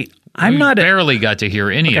say I'm not barely got to hear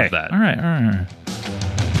any of that. All right.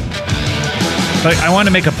 But I want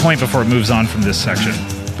to make a point before it moves on from this section,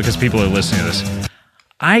 because people are listening to this.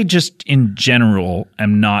 I just, in general,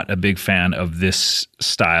 am not a big fan of this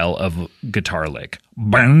style of guitar lick.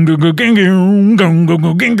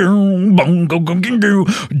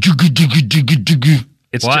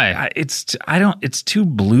 It's why? It's too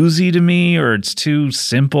bluesy to me, or it's too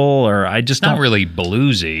simple, or I just not really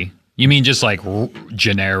bluesy. You mean just like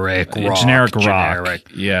generic rock? Generic rock.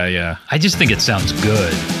 Yeah. I just think it sounds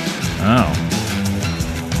good. Oh.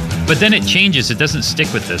 But then it changes. It doesn't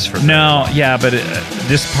stick with this for me. No, yeah, but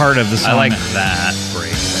this part of the song... I like that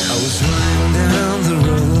break.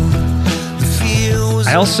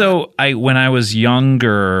 I also, when I was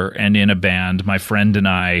younger and in a band, my friend and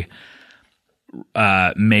I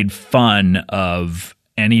made fun of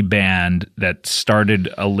any band that started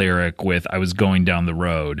a lyric with "I was going down the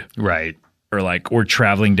road," right? Or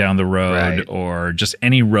traveling down the road, right. Or just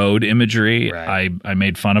any road imagery. Right. I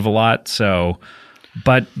made fun of a lot. So,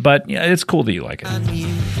 but yeah, it's cool that you like it.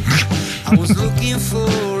 I was looking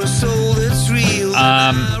for a soul that's real.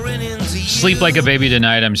 Sleep Like a Baby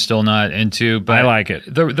Tonight, I'm still not into, but I like it.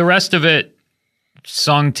 The rest of it,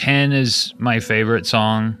 song 10 is my favorite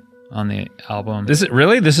song on the album. This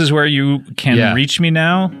is where you can reach me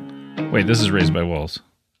now? Wait, this is Raised by Wolves.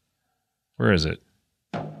 Where is it?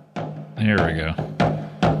 Here we go.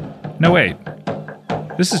 No, wait.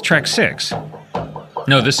 This is track 6.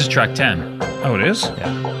 No, this is track 10. Oh, it is?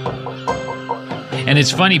 Yeah. And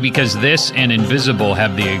it's funny because this and Invisible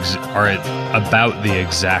have are about the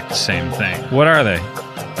exact same thing. What are they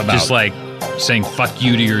about? Just like saying fuck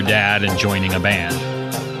you to your dad and joining a band.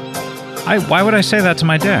 Why would I say that to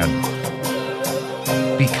my dad?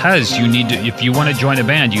 Because you need to, if you want to join a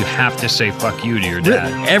band, you have to say fuck you to your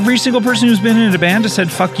dad. Every single person who's been in a band has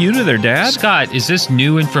said fuck you to their dad? Scott, is this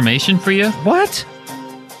new information for you? What?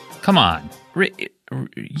 Come on.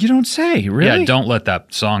 You don't say, really? Yeah, don't let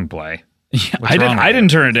that song play. Yeah, I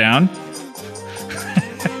didn't turn it down.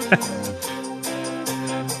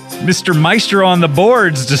 Mr. Maestro on the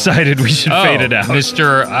boards decided we should fade it out.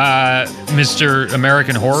 Mr.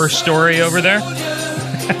 American Horror Story over there?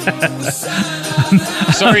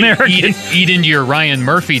 Sorry, eat into your Ryan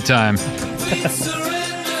Murphy time.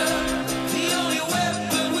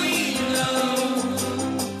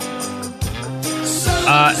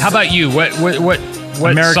 How about you? What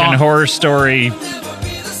American song? Horror Story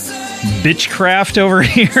bitchcraft over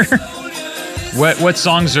here? What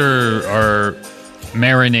songs are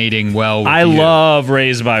marinating well with I you? love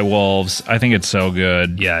Raised by Wolves. I think it's so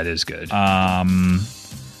good. Yeah, it is good.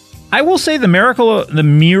 I will say the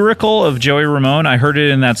miracle of Joey Ramone. I heard it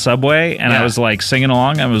in that subway, and I was like singing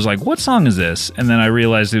along. I was like, "What song is this?" And then I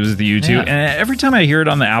realized it was the U2. Yeah. And every time I hear it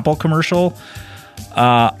on the Apple commercial,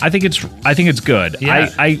 I think it's good. Yeah.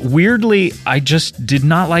 I weirdly, I just did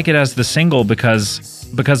not like it as the single because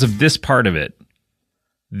of this part of it.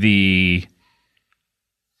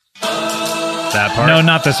 That part? No,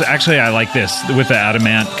 not this. Actually, I like this with the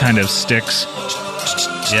adamant kind of sticks.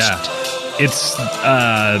 Yeah. It's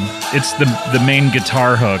the main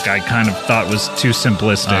guitar hook I kind of thought was too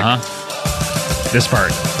simplistic. Uh-huh. This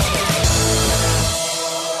part.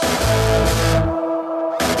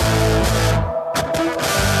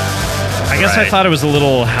 I guess I thought it was a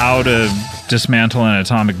little how to dismantle an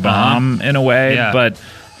atomic bomb in a way, but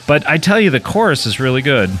I tell you the chorus is really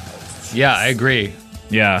good. Yeah, I agree.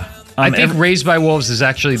 Yeah. I think Raised by Wolves is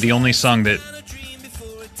actually the only song that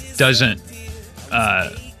doesn't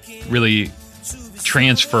really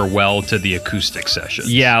transfer well to the acoustic session.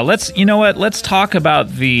 Yeah, let's talk about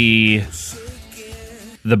the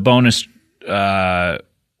bonus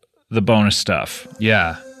stuff.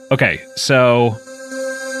 Yeah. Okay, so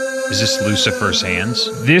is this Lucifer's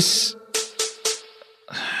Hands? This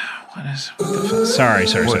Sorry.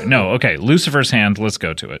 No, okay, Lucifer's Hand, let's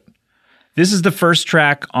go to it. This is the first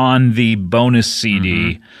track on the bonus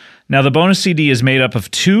CD. Mm-hmm. Now, the bonus CD is made up of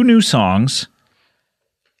 2 new songs.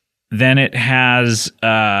 Then it has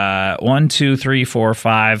 1, 2, 3, 4,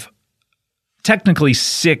 5, technically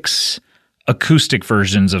 6 acoustic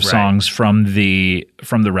versions of songs from the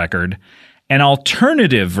record, an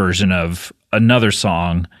alternative version of another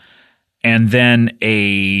song, and then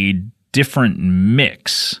a different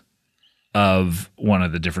mix of one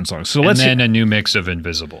of the different songs. So and then a new mix of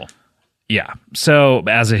Invisible. Yeah. So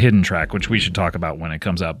as a hidden track, which we should talk about when it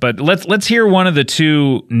comes out. But let's hear one of the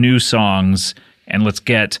 2 new songs, and let's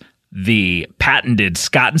get the patented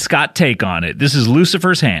Scott and Scott take on it. This is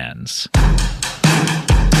Lucifer's Hands.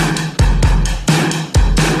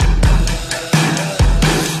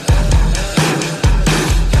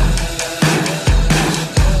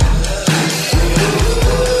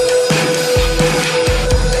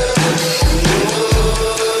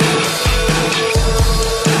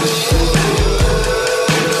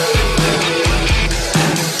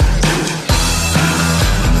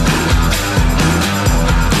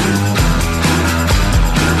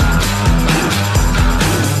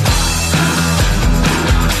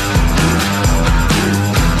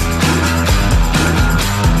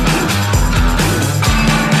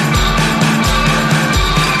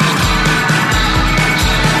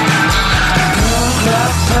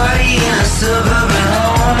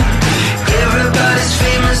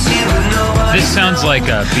 Sounds like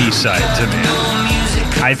a B-side to me.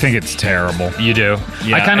 I think it's terrible. You do?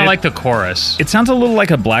 Yeah, I kind of like the chorus. It sounds a little like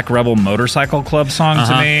a Black Rebel Motorcycle Club song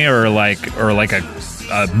to me, or like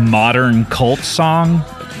a modern Cult song.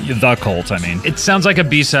 The Cult, I mean. It sounds like a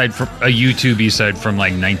B-side, a U2 B-side from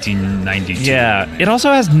like 1992. Yeah. It also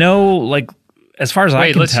has no, like, as far as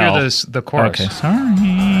I can tell. Wait, let's hear the chorus. Okay, sorry.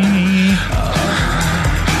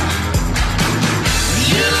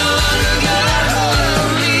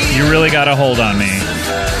 You really got a hold on me.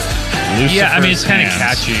 Lucifer's Yeah, I mean, it's kind of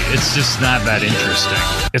Hands. catchy. It's just not that interesting.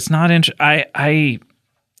 It's not interesting.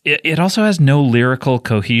 it also has no lyrical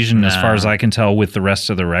cohesion as far as I can tell with the rest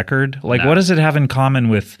of the record. Like, what does it have in common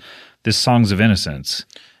with this Songs of Innocence?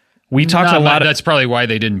 We talked a lot. That's probably why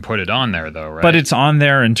they didn't put it on there, though, right? But it's on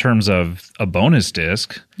there in terms of a bonus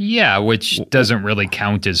disc. Yeah, which doesn't really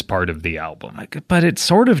count as part of the album. But it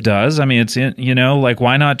sort of does. I mean, it's in, like,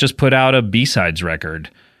 why not just put out a B-sides record?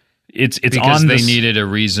 It's because on they needed a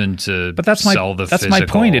reason to sell the that's physical. my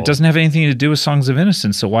point. It doesn't have anything to do with Songs of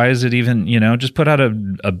Innocence. So why is it even, just put out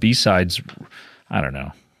a B-sides? I don't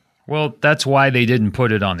know. Well, that's why they didn't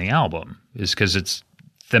put it on the album, is because it's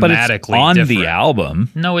thematically but it's on different. the album.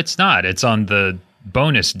 No, it's not. It's on the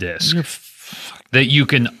bonus disc that you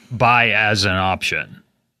can buy as an option.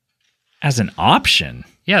 As an option?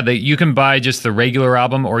 Yeah, you can buy just the regular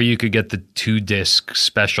album, or you could get the 2-disc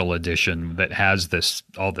special edition that has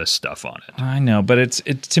all this stuff on it. I know, but it's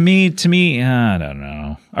to me, I don't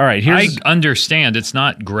know. All right, I understand it's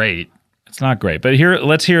not great. It's not great, but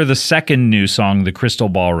let's hear the second new song, The Crystal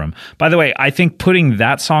Ballroom. By the way, I think putting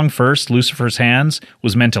that song first, Lucifer's Hands,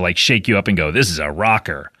 was meant to like shake you up and go, this is a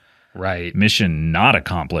rocker. Right. Mission not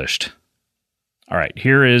accomplished. All right,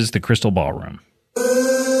 here is The Crystal Ballroom.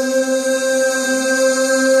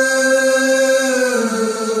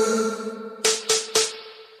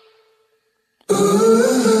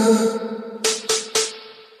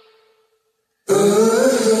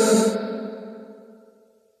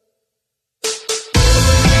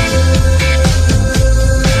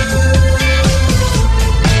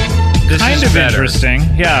 Interesting.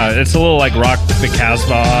 Yeah, it's a little like Rock the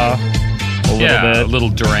Casbah. A little bit. A little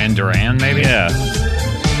Duran Duran, maybe? Yeah.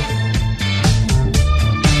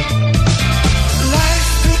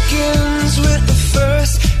 Life begins with the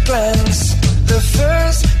first glance, the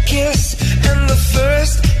first kiss, and the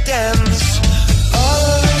first dance. All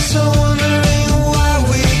of us are wondering why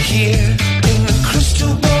we're here in the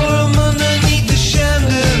crystal ballroom underneath the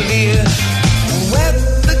chandelier. Wet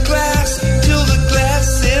the glass till the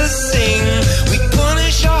glasses sing.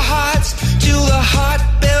 Our hearts till the heart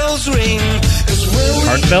bells ring.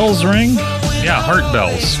 Heart bells ring? Yeah, heart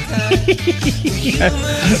bells.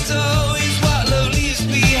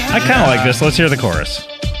 I kind of like this. Let's hear the chorus.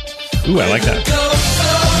 Ooh, I like that.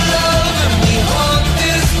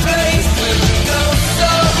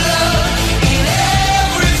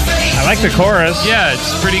 I like the chorus. Yeah,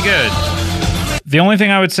 it's pretty good. The only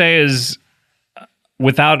thing I would say is,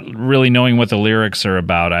 without really knowing what the lyrics are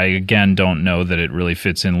about, I again don't know that it really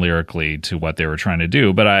fits in lyrically to what they were trying to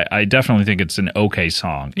do. But I definitely think it's an okay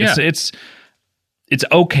song. It's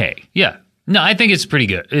okay. Yeah. No, I think it's pretty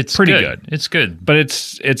good. It's pretty good. It's good. But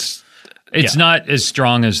it's not as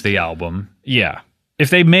strong as the album. Yeah. If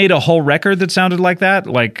they made a whole record that sounded like that,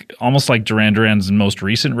 like almost like Duran Duran's most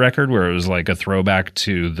recent record, where it was like a throwback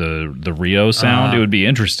to the Rio sound, it would be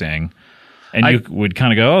interesting. And you would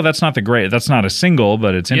kind of go, oh, that's not a single,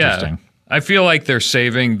 but it's interesting. Yeah. I feel like they're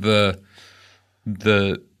saving the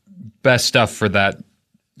best stuff for that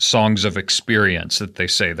Songs of Experience that they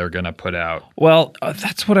say they're going to put out. Well,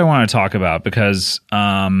 that's what I want to talk about because,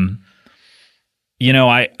 I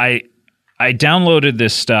downloaded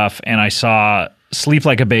this stuff and I saw Sleep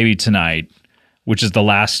Like a Baby Tonight, which is the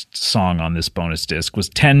last song on this bonus disc, was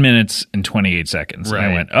 10 minutes and 28 seconds. Right.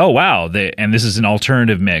 And I went, oh, wow. And this is an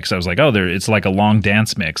alternative mix. I was like, oh, it's like a long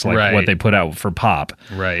dance mix, like what they put out for pop.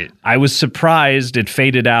 Right. I was surprised it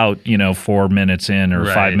faded out, 4 minutes in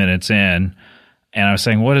or 5 minutes in. And I was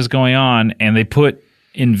saying, what is going on? And they put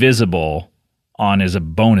Invisible on as a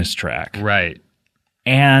bonus track. Right.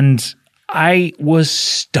 And I was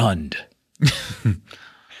stunned.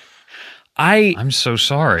 I'm so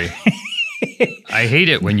sorry. I hate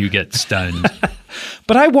it when you get stunned.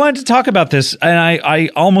 But I wanted to talk about this, and I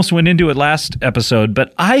almost went into it last episode,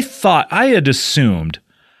 but I had assumed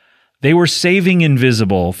they were saving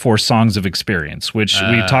Invisible for Songs of Experience, which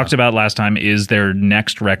we talked about last time is their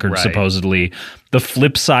next record, supposedly. The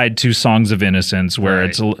flip side to Songs of Innocence,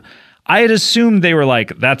 where I had assumed they were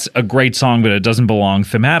like, that's a great song, but it doesn't belong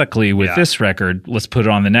thematically with this record. Let's put it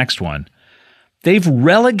on the next one. They've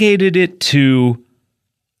relegated it to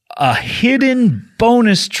a hidden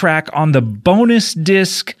bonus track on the bonus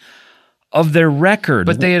disc of their record.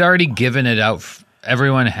 But they had already given it out.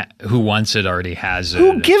 Everyone who wants it already has it.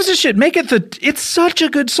 Who gives a shit? Make it it's such a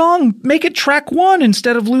good song. Make it track 1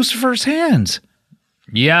 instead of Lucifer's Hands.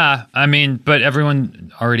 Yeah, I mean, but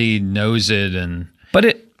everyone already knows it.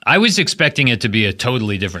 I was expecting it to be a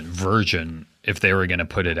totally different version if they were going to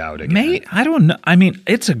put it out again. I don't know. I mean,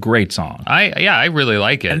 it's a great song. I really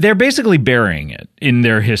like it. They're basically burying it in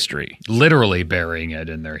their history. Literally burying it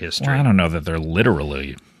in their history. Well, I don't know that they're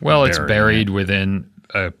literally it's buried within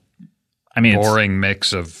a I mean, boring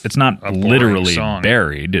mix of. It's not a boring literally song.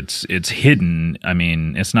 buried. It's hidden. I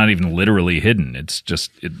mean, it's not even literally hidden. It's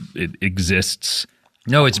just it exists.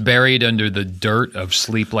 No, it's buried under the dirt of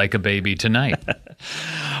Sleep Like a Baby Tonight.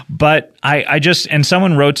 But I just, and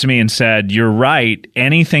someone wrote to me and said, you're right.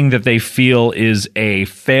 Anything that they feel is a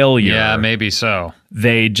failure. Yeah, maybe so.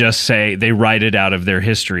 They just say, they write it out of their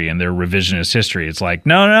history and their revisionist history. It's like,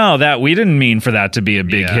 no, that we didn't mean for that to be a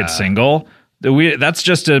big hit single. That's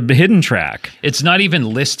just a hidden track. It's not even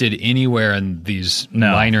listed anywhere in these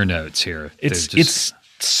liner notes here. It's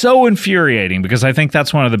so infuriating because I think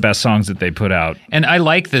that's one of the best songs that they put out. And I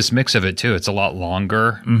like this mix of it too. It's a lot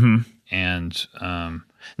longer. Mm-hmm. And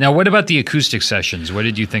now, what about the acoustic sessions? What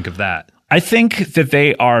did you think of that? I think that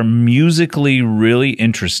they are musically really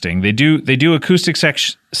interesting. They do acoustic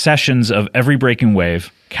sessions of Every Breaking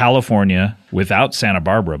Wave, California, without Santa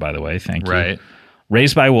Barbara, by the way. Thank you. Right.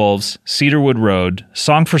 Raised by Wolves, Cedarwood Road,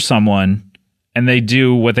 Song for Someone, and they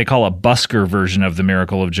do what they call a busker version of The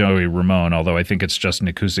Miracle of Joey Ramone, although I think it's just an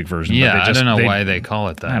acoustic version. Yeah, I don't know why they call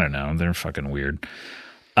it that. I don't know. They're fucking weird.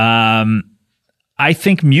 I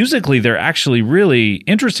think musically they're actually really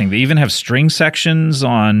interesting. They even have string sections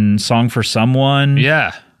on Song for Someone.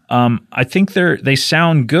 Yeah. I think they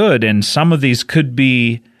sound good, and some of these could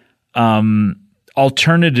be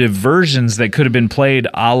alternative versions that could have been played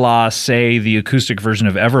a la, say, the acoustic version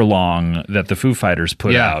of Everlong that the Foo Fighters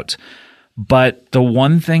put out. But the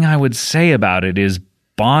one thing I would say about it is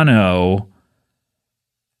Bono,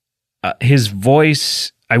 his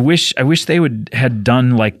voice, I wish they had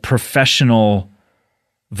done like professional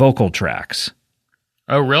vocal tracks.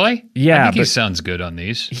 Oh, really? Yeah. I think he sounds good on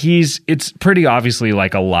these. It's pretty obviously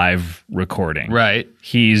like a live recording. Right.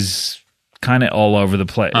 He's kind of all over the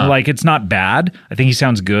place. Like, it's not bad. I think he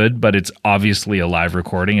sounds good, but it's obviously a live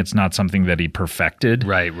recording. It's not something that he perfected.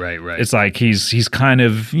 Right. It's like he's kind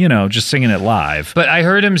of, just singing it live. But I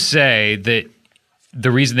heard him say that the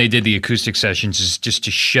reason they did the acoustic sessions is just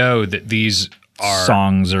to show that these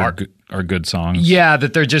songs are good songs. Yeah,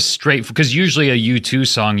 that they're just straight, because usually a U2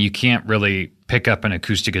 song, you can't really pick up an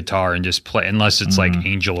acoustic guitar and just play, unless it's like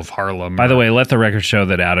Angel of Harlem. By the way, let the record show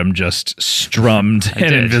that Adam just strummed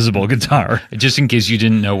an invisible guitar. Just in case you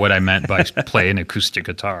didn't know what I meant by play an acoustic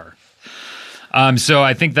guitar. So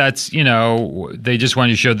I think that's, they just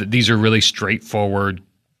wanted to show that these are really straightforward,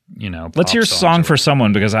 Let's hear Song for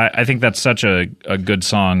Someone, because I think that's such a good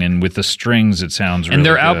song, and with the strings it sounds really good.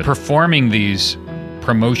 And they're outperforming these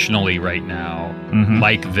promotionally right now,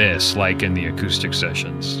 like in the acoustic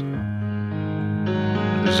sessions.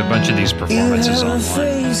 There's a bunch of these performances online.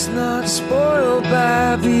 Face not spoiled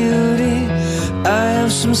by beauty. I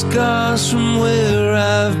have some scars from where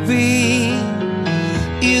I've been.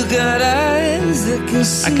 You got eyes that can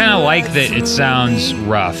see. I kind of like that it sounds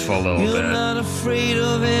rough a little bit. You're not afraid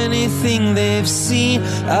of anything they've seen.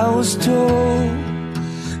 I was told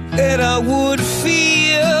that I would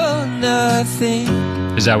feel nothing.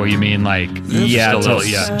 Is that what you mean? Like,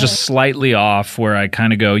 just slightly off, where I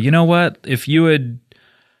kind of go, you know what? If you had,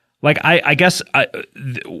 like, I guess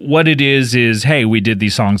what it is, hey, we did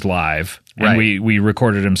these songs live, and we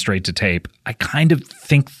recorded them straight to tape. I kind of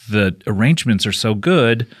think the arrangements are so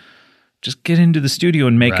good. Just get into the studio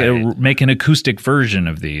and make an acoustic version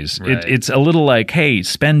of these. Right. It's a little like, hey,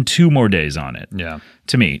 spend 2 more days on it. Yeah,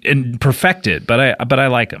 to me, and perfect it. But I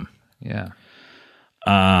like them. Yeah.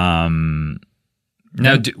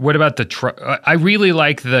 Now, what about I really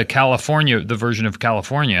like the version of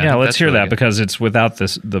California. Yeah, let's hear that, because it's without the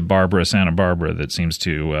Santa Barbara that seems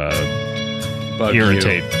to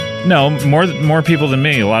irritate. You. No, more people than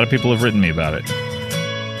me. A lot of people have written me about it.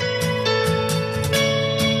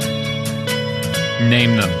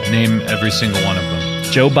 Name them. Name every single one of them.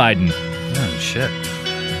 Joe Biden. Oh, shit.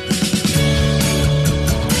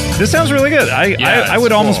 This sounds really good. I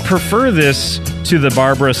would almost prefer this to the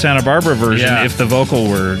Santa Barbara version if the vocal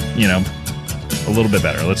were, a little bit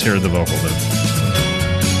better. Let's hear the vocal though.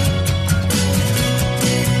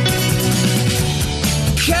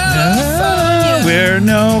 California, where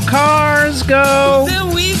no cars go.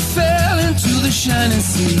 Then we fell into the shining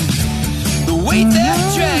sea. The weight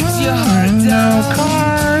that drags your heart down. No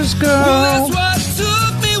cars go. Well, that's what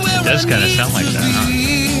took me where It does kind of sound like that, huh?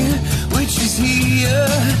 Which is here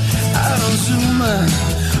out on Zuma,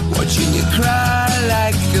 watching you cry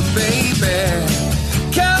like a baby.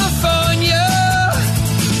 California,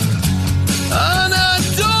 on a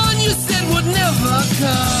dawn you said would never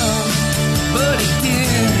come, but it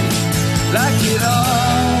did, like it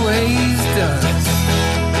always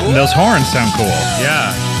does. Those horns sound cool.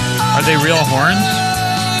 Yeah. Are they real horns?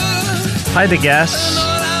 Hi, the guests.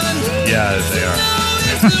 Yeah, they are.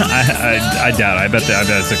 I doubt it. I bet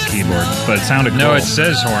it's a keyboard, but it sounded cool. No, it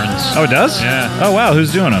says horns. Oh, it does? Yeah. Oh, wow.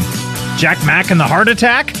 Who's doing them? Jack Mack and the Heart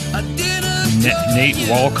Attack? Nate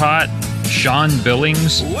Walcott, Sean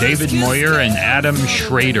Billings, David Moyer, and Adam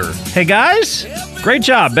Schrader. Hey, guys. Great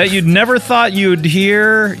job. Bet you'd never thought you'd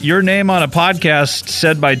hear your name on a podcast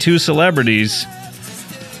said by two celebrities.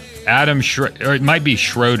 Adam Schrader, or it might be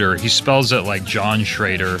Schroeder. He spells it like John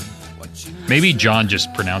Schrader. Maybe John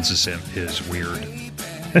just pronounces his weird.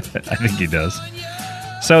 I think he does.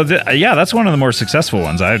 So, yeah, that's one of the more successful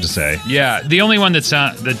ones, I have to say. Yeah, the only one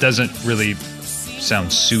that doesn't really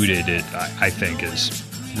sound suited, I think, is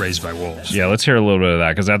Raised by Wolves. Yeah, let's hear a little bit of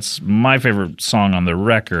that, because that's my favorite song on the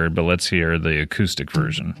record, but let's hear the acoustic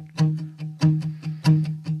version.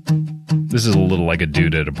 This is a little like a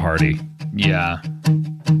dude at a party. Yeah.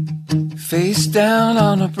 Face down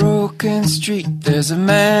on a broken street, there's a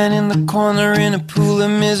man in the corner in a pool of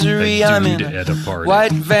misery. I'm in at a party.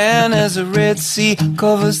 White van as a red sea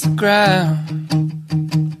covers the ground.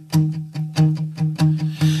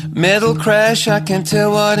 Metal crash, I can't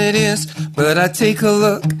tell what it is, but I take a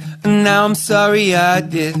look, and now I'm sorry I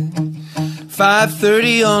did.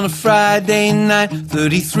 5:30 on a Friday night,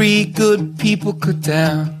 33 good people cut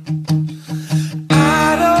down.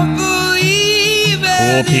 I don't believe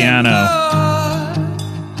it. Cool piano.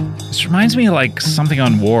 This reminds me of like something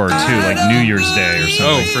on War, too, like New Year's Day or something.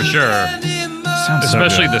 Oh, for sure. Sounds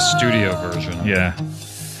Especially so good. the studio version. Yeah.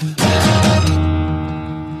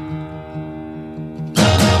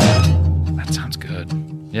 That sounds good.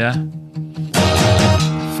 Yeah.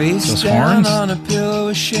 Face Those down horns? on a pillow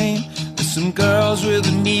of shame. There's some girls with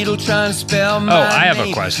a needle trying to spell my Oh, I have a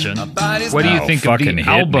name. question. My body's What do you Oh, think of fucking the hit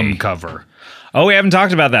album me. cover? Oh, we haven't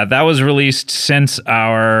talked about that. That was released since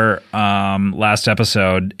our last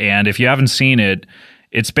episode. And if you haven't seen it,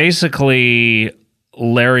 it's basically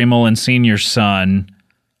Larry Mullen Sr.'s son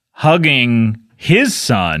hugging his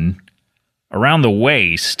son around the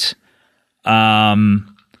waist. And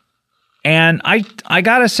I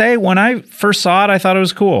got to say, when I first saw it, I thought it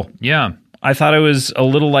was cool. Yeah. I thought it was a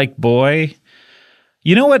little like Boy.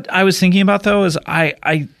 You know what I was thinking about, though, is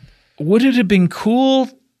I would it have been cool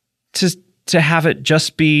to have it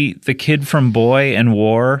just be the kid from Boy and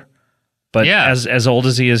War, but Yeah. as old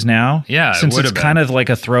as he is now? Yeah, it Since would it's have been. kind of like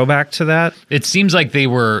a throwback to that. It seems like they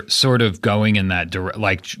were sort of going in that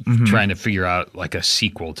like trying to figure out like a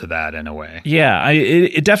sequel to that in a way. Yeah,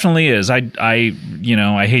 it definitely is. I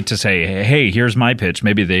hate to say, hey, here's my pitch.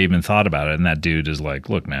 Maybe they even thought about it, and that dude is like,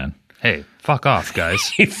 look, man. Hey, fuck off, guys.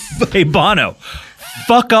 Hey, Bono,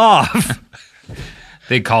 fuck off.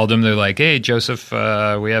 They called him. They're like, hey, Joseph,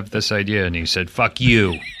 we have this idea. And he said, fuck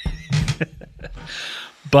you.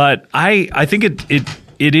 But I think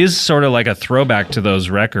it is sort of like a throwback to those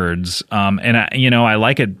records. And I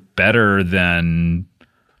like it better than,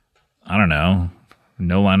 I don't know,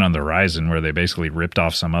 No Line on the Horizon, where they basically ripped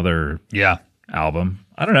off some other Yeah. album.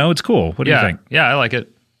 I don't know. It's cool. What do you think? Yeah, I like it.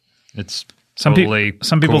 It's Some totally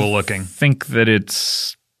people cool looking. think that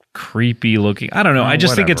it's creepy looking. I don't know. I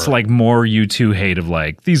just think it's whatever. like more U2 hate of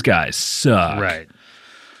like, these guys suck. Right.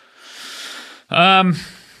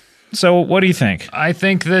 So what do you think? I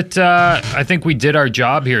think that I think we did our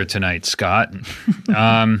job here tonight, Scott.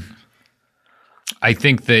 I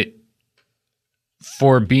think that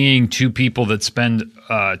for being two people that spend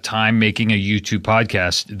time making a YouTube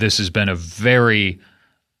podcast, this has been a very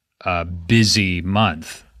busy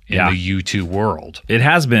month in Yeah. the YouTube world. It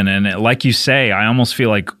has been. And like you say, I almost feel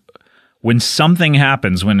like when something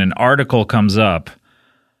happens, when an article comes up,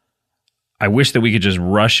 I wish that we could just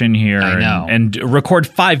rush in here I know. and record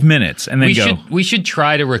 5 minutes and then go. We should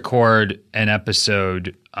try to record an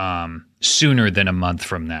episode sooner than a month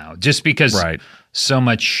from now, just because Right. so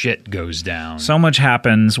much shit goes down. So much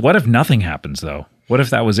happens. What if nothing happens, though? What if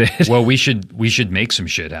that was it? Well, we should make some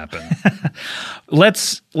shit happen.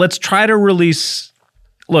 let's try to release.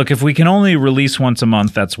 Look, if we can only release once a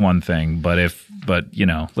month, that's one thing. But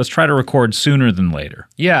let's try to record sooner than later.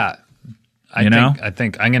 Yeah. I know?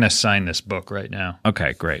 think I'm going to sign this book right now.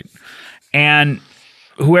 Okay, great. And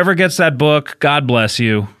whoever gets that book, God bless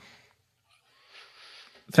you.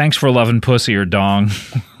 Thanks for loving pussy or dong,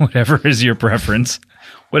 whatever is your preference,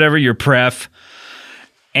 whatever your pref.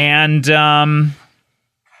 And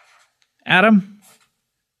Adam,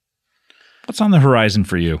 what's on the horizon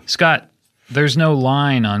for you? Scott, there's no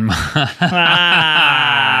line on my...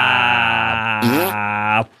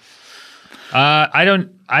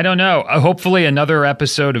 I don't know. Hopefully another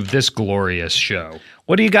episode of this glorious show.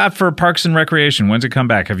 What do you got for Parks and Recreation? When's it come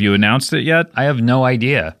back? Have you announced it yet? I have no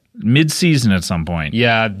idea. Mid-season at some point.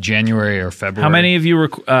 Yeah, January or February. How many of you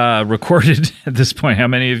recorded at this point? How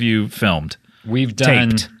many of you filmed? We've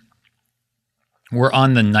done. Taped. We're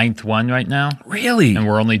on the 9th one right now, Really? and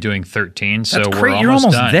we're only doing 13. So That's we're great. almost You're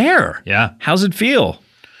almost done. there. Yeah, How's it feel?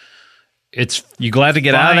 it's You glad to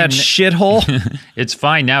get out of that shithole? It's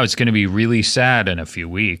fine now. It's going to be really sad in a few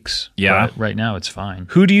weeks. Yeah. but right now it's fine.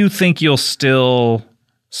 Who do you think you'll still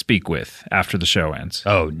speak with after the show ends?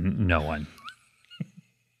 Oh, no one.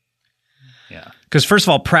 Yeah. Because first of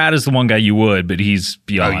all, Pratt is the one guy you would, but he's Oh,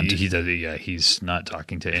 beyond. he does. Yeah, he's not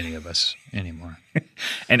talking to any of us anymore.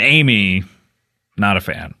 And Amy, not a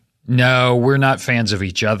fan. No, we're not fans of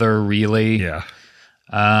each other, really. Yeah.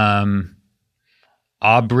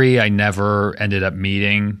 Aubrey, I never ended up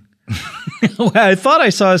meeting. I thought I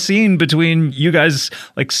saw a scene between you guys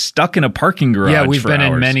like stuck in a parking garage. Yeah, we've for been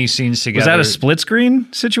in hours. many scenes together. Was that a split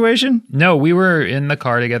screen situation? No, we were in the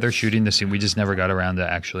car together shooting the scene. We just never got around to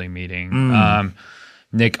actually meeting.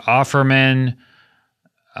 Nick Offerman,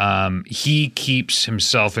 he keeps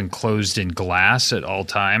himself enclosed in glass at all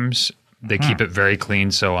times. They keep it very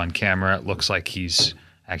clean, so on camera it looks like he's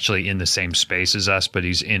actually in the same space as us, but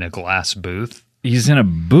he's in a glass booth. He's in a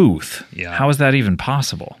booth. Yeah. How is that even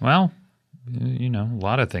possible? Well, you know, a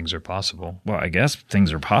lot of things are possible. Well, I guess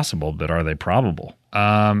things are possible, but are they probable?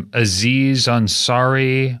 Aziz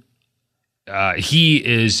Ansari, he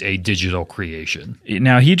is a digital creation.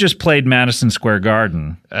 Now, he just played Madison Square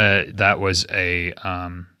Garden. That was a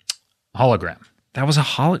hologram. That was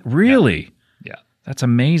a really? Yeah. That's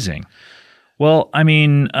amazing. Well, I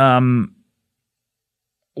mean,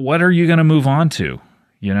 what are you going to move on to,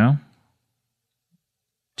 you know?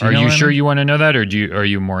 Are you sure you want to know that, or are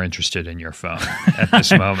you more interested in your phone at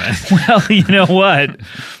this moment? Well, you know what?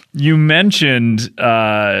 You mentioned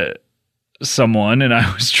someone, and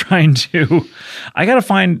I was trying to. I gotta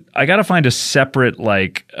find a separate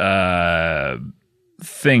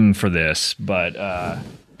thing for this, but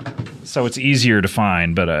so it's easier to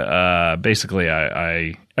find. But basically,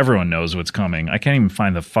 I everyone knows what's coming. I can't even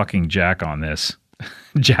find the fucking jack on this.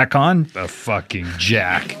 Jack on? The fucking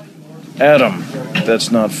jack. Adam,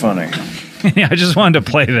 that's not funny. Yeah, I just wanted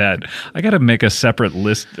to play that. I got to make a separate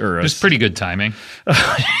list or It's pretty good timing.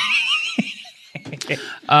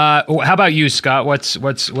 How about you, Scott?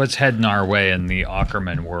 What's heading our way in the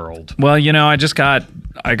Aukerman world? Well, you know, I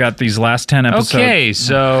got these last 10 episodes. Okay,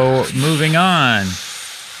 so moving on.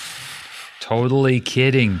 Totally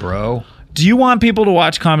kidding, bro. Do you want people to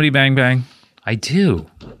watch Comedy Bang Bang? I do.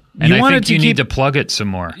 And I think you need to plug it some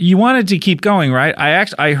more. You wanted to keep going, right?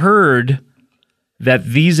 I heard that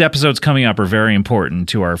these episodes coming up are very important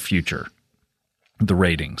to our future. The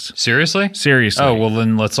ratings. Seriously? Seriously. Oh, well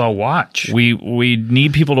then let's all watch. We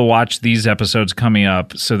need people to watch these episodes coming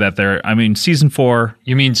up so that season 4.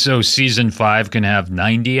 You mean so season 5 can have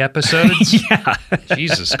 90 episodes? Yeah.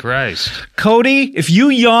 Jesus Christ. Cody, if you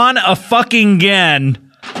yawn a fucking again,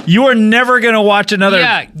 you are never going to watch another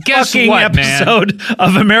guess fucking what, episode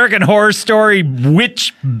of American Horror Story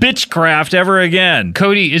bitchcraft ever again.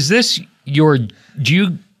 Cody, is this do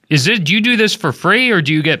you do this for free or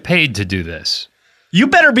do you get paid to do this? You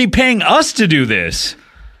better be paying us to do this.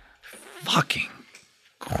 Fucking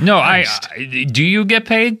No, Christ. do you get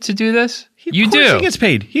paid to do this? You Of course do. He gets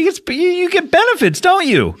paid. You get benefits, don't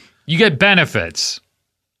you? You get benefits.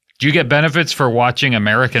 Do you get benefits for watching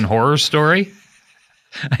American Horror Story?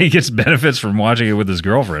 He gets benefits from watching it with his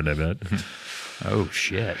girlfriend, I bet. Oh,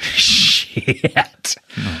 shit. Shit.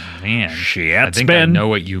 Oh, man. Shit, I think I Ben. know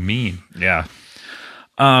what you mean. Yeah.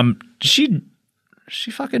 She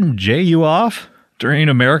fucking jay you off during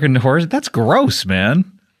American Horror? That's gross,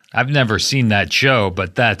 man. I've never seen that show,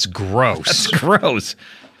 but that's gross. That's gross.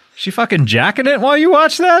 She fucking jacking it while you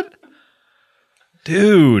watch that?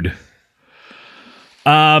 Dude.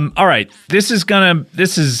 All right. This is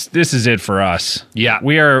it for us. Yeah.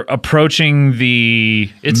 We are approaching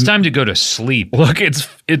It's time to go to sleep. Look,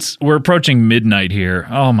 we're approaching midnight here.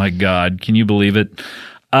 Oh my God. Can you believe it?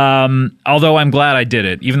 Although I'm glad I did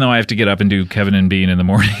it, even though I have to get up and do Kevin and Bean in the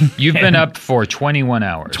morning. You've been up for 21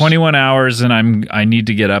 hours. 21 hours, and I need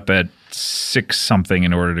to get up at 6 something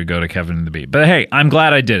in order to go to Kevin and the Bean. But hey, I'm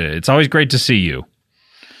glad I did it. It's always great to see you.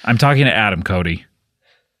 I'm talking to Adam, Cody.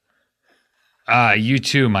 You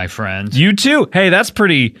too, my friend. You too. Hey, that's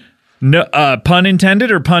pretty pun intended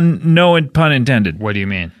or no pun intended? What do you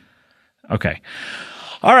mean? Okay.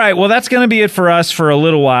 All right. Well, that's going to be it for us for a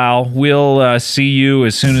little while. We'll see you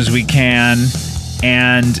as soon as we can.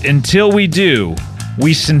 And until we do,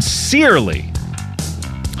 we sincerely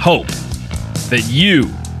hope that you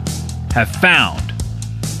have found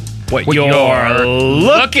what you're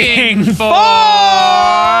looking for.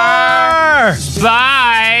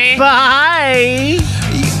 Bye. Bye.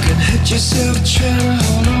 You can hurt yourself trying to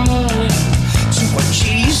hold on to what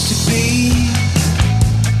you used to be.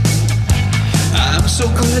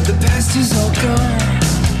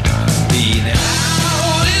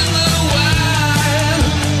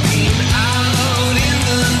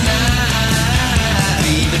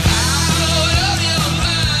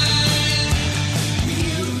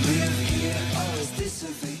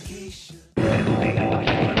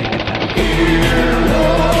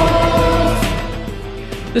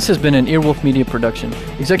 This has been an Earwolf Media production.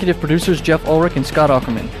 Executive producers Jeff Ulrich and Scott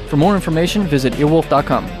Aukerman. For more information, visit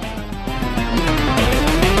earwolf.com.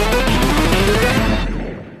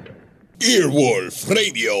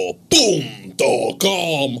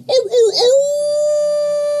 Earwolfradio.com.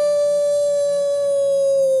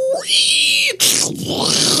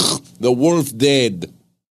 The wolf dead.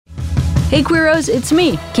 Hey Queeros, it's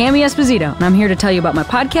me, Cami Esposito, and I'm here to tell you about my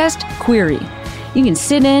podcast, Query. You can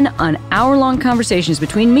sit in on hour-long conversations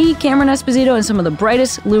between me, Cameron Esposito, and some of the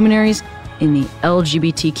brightest luminaries in the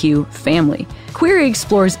LGBTQ family. Query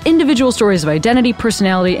explores individual stories of identity,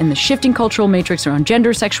 personality, and the shifting cultural matrix around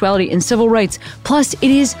gender, sexuality, and civil rights. Plus,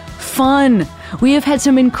 it is fun. We have had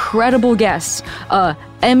some incredible guests.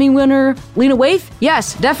 Emmy winner Lena Waithe?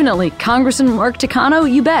 Yes, definitely. Congressman Mark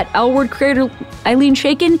Takano? You bet. L-Word creator Eileen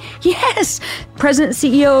Shaken? Yes. President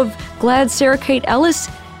and CEO of GLAAD Sarah Kate Ellis?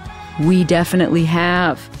 We definitely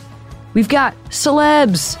have. We've got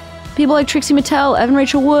celebs. People like Trixie Mattel, Evan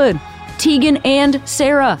Rachel Wood, Tegan and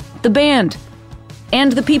Sarah, the band,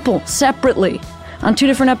 and the people separately on 2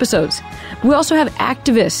 different episodes. We also have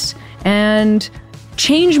activists and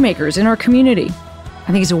change makers in our community.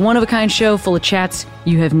 I think it's a one-of-a-kind show full of chats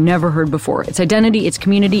you have never heard before. It's identity, it's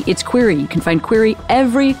community, it's Query. You can find Query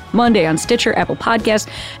every Monday on Stitcher, Apple Podcasts,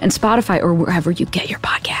 and Spotify, or wherever you get your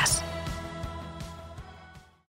podcasts.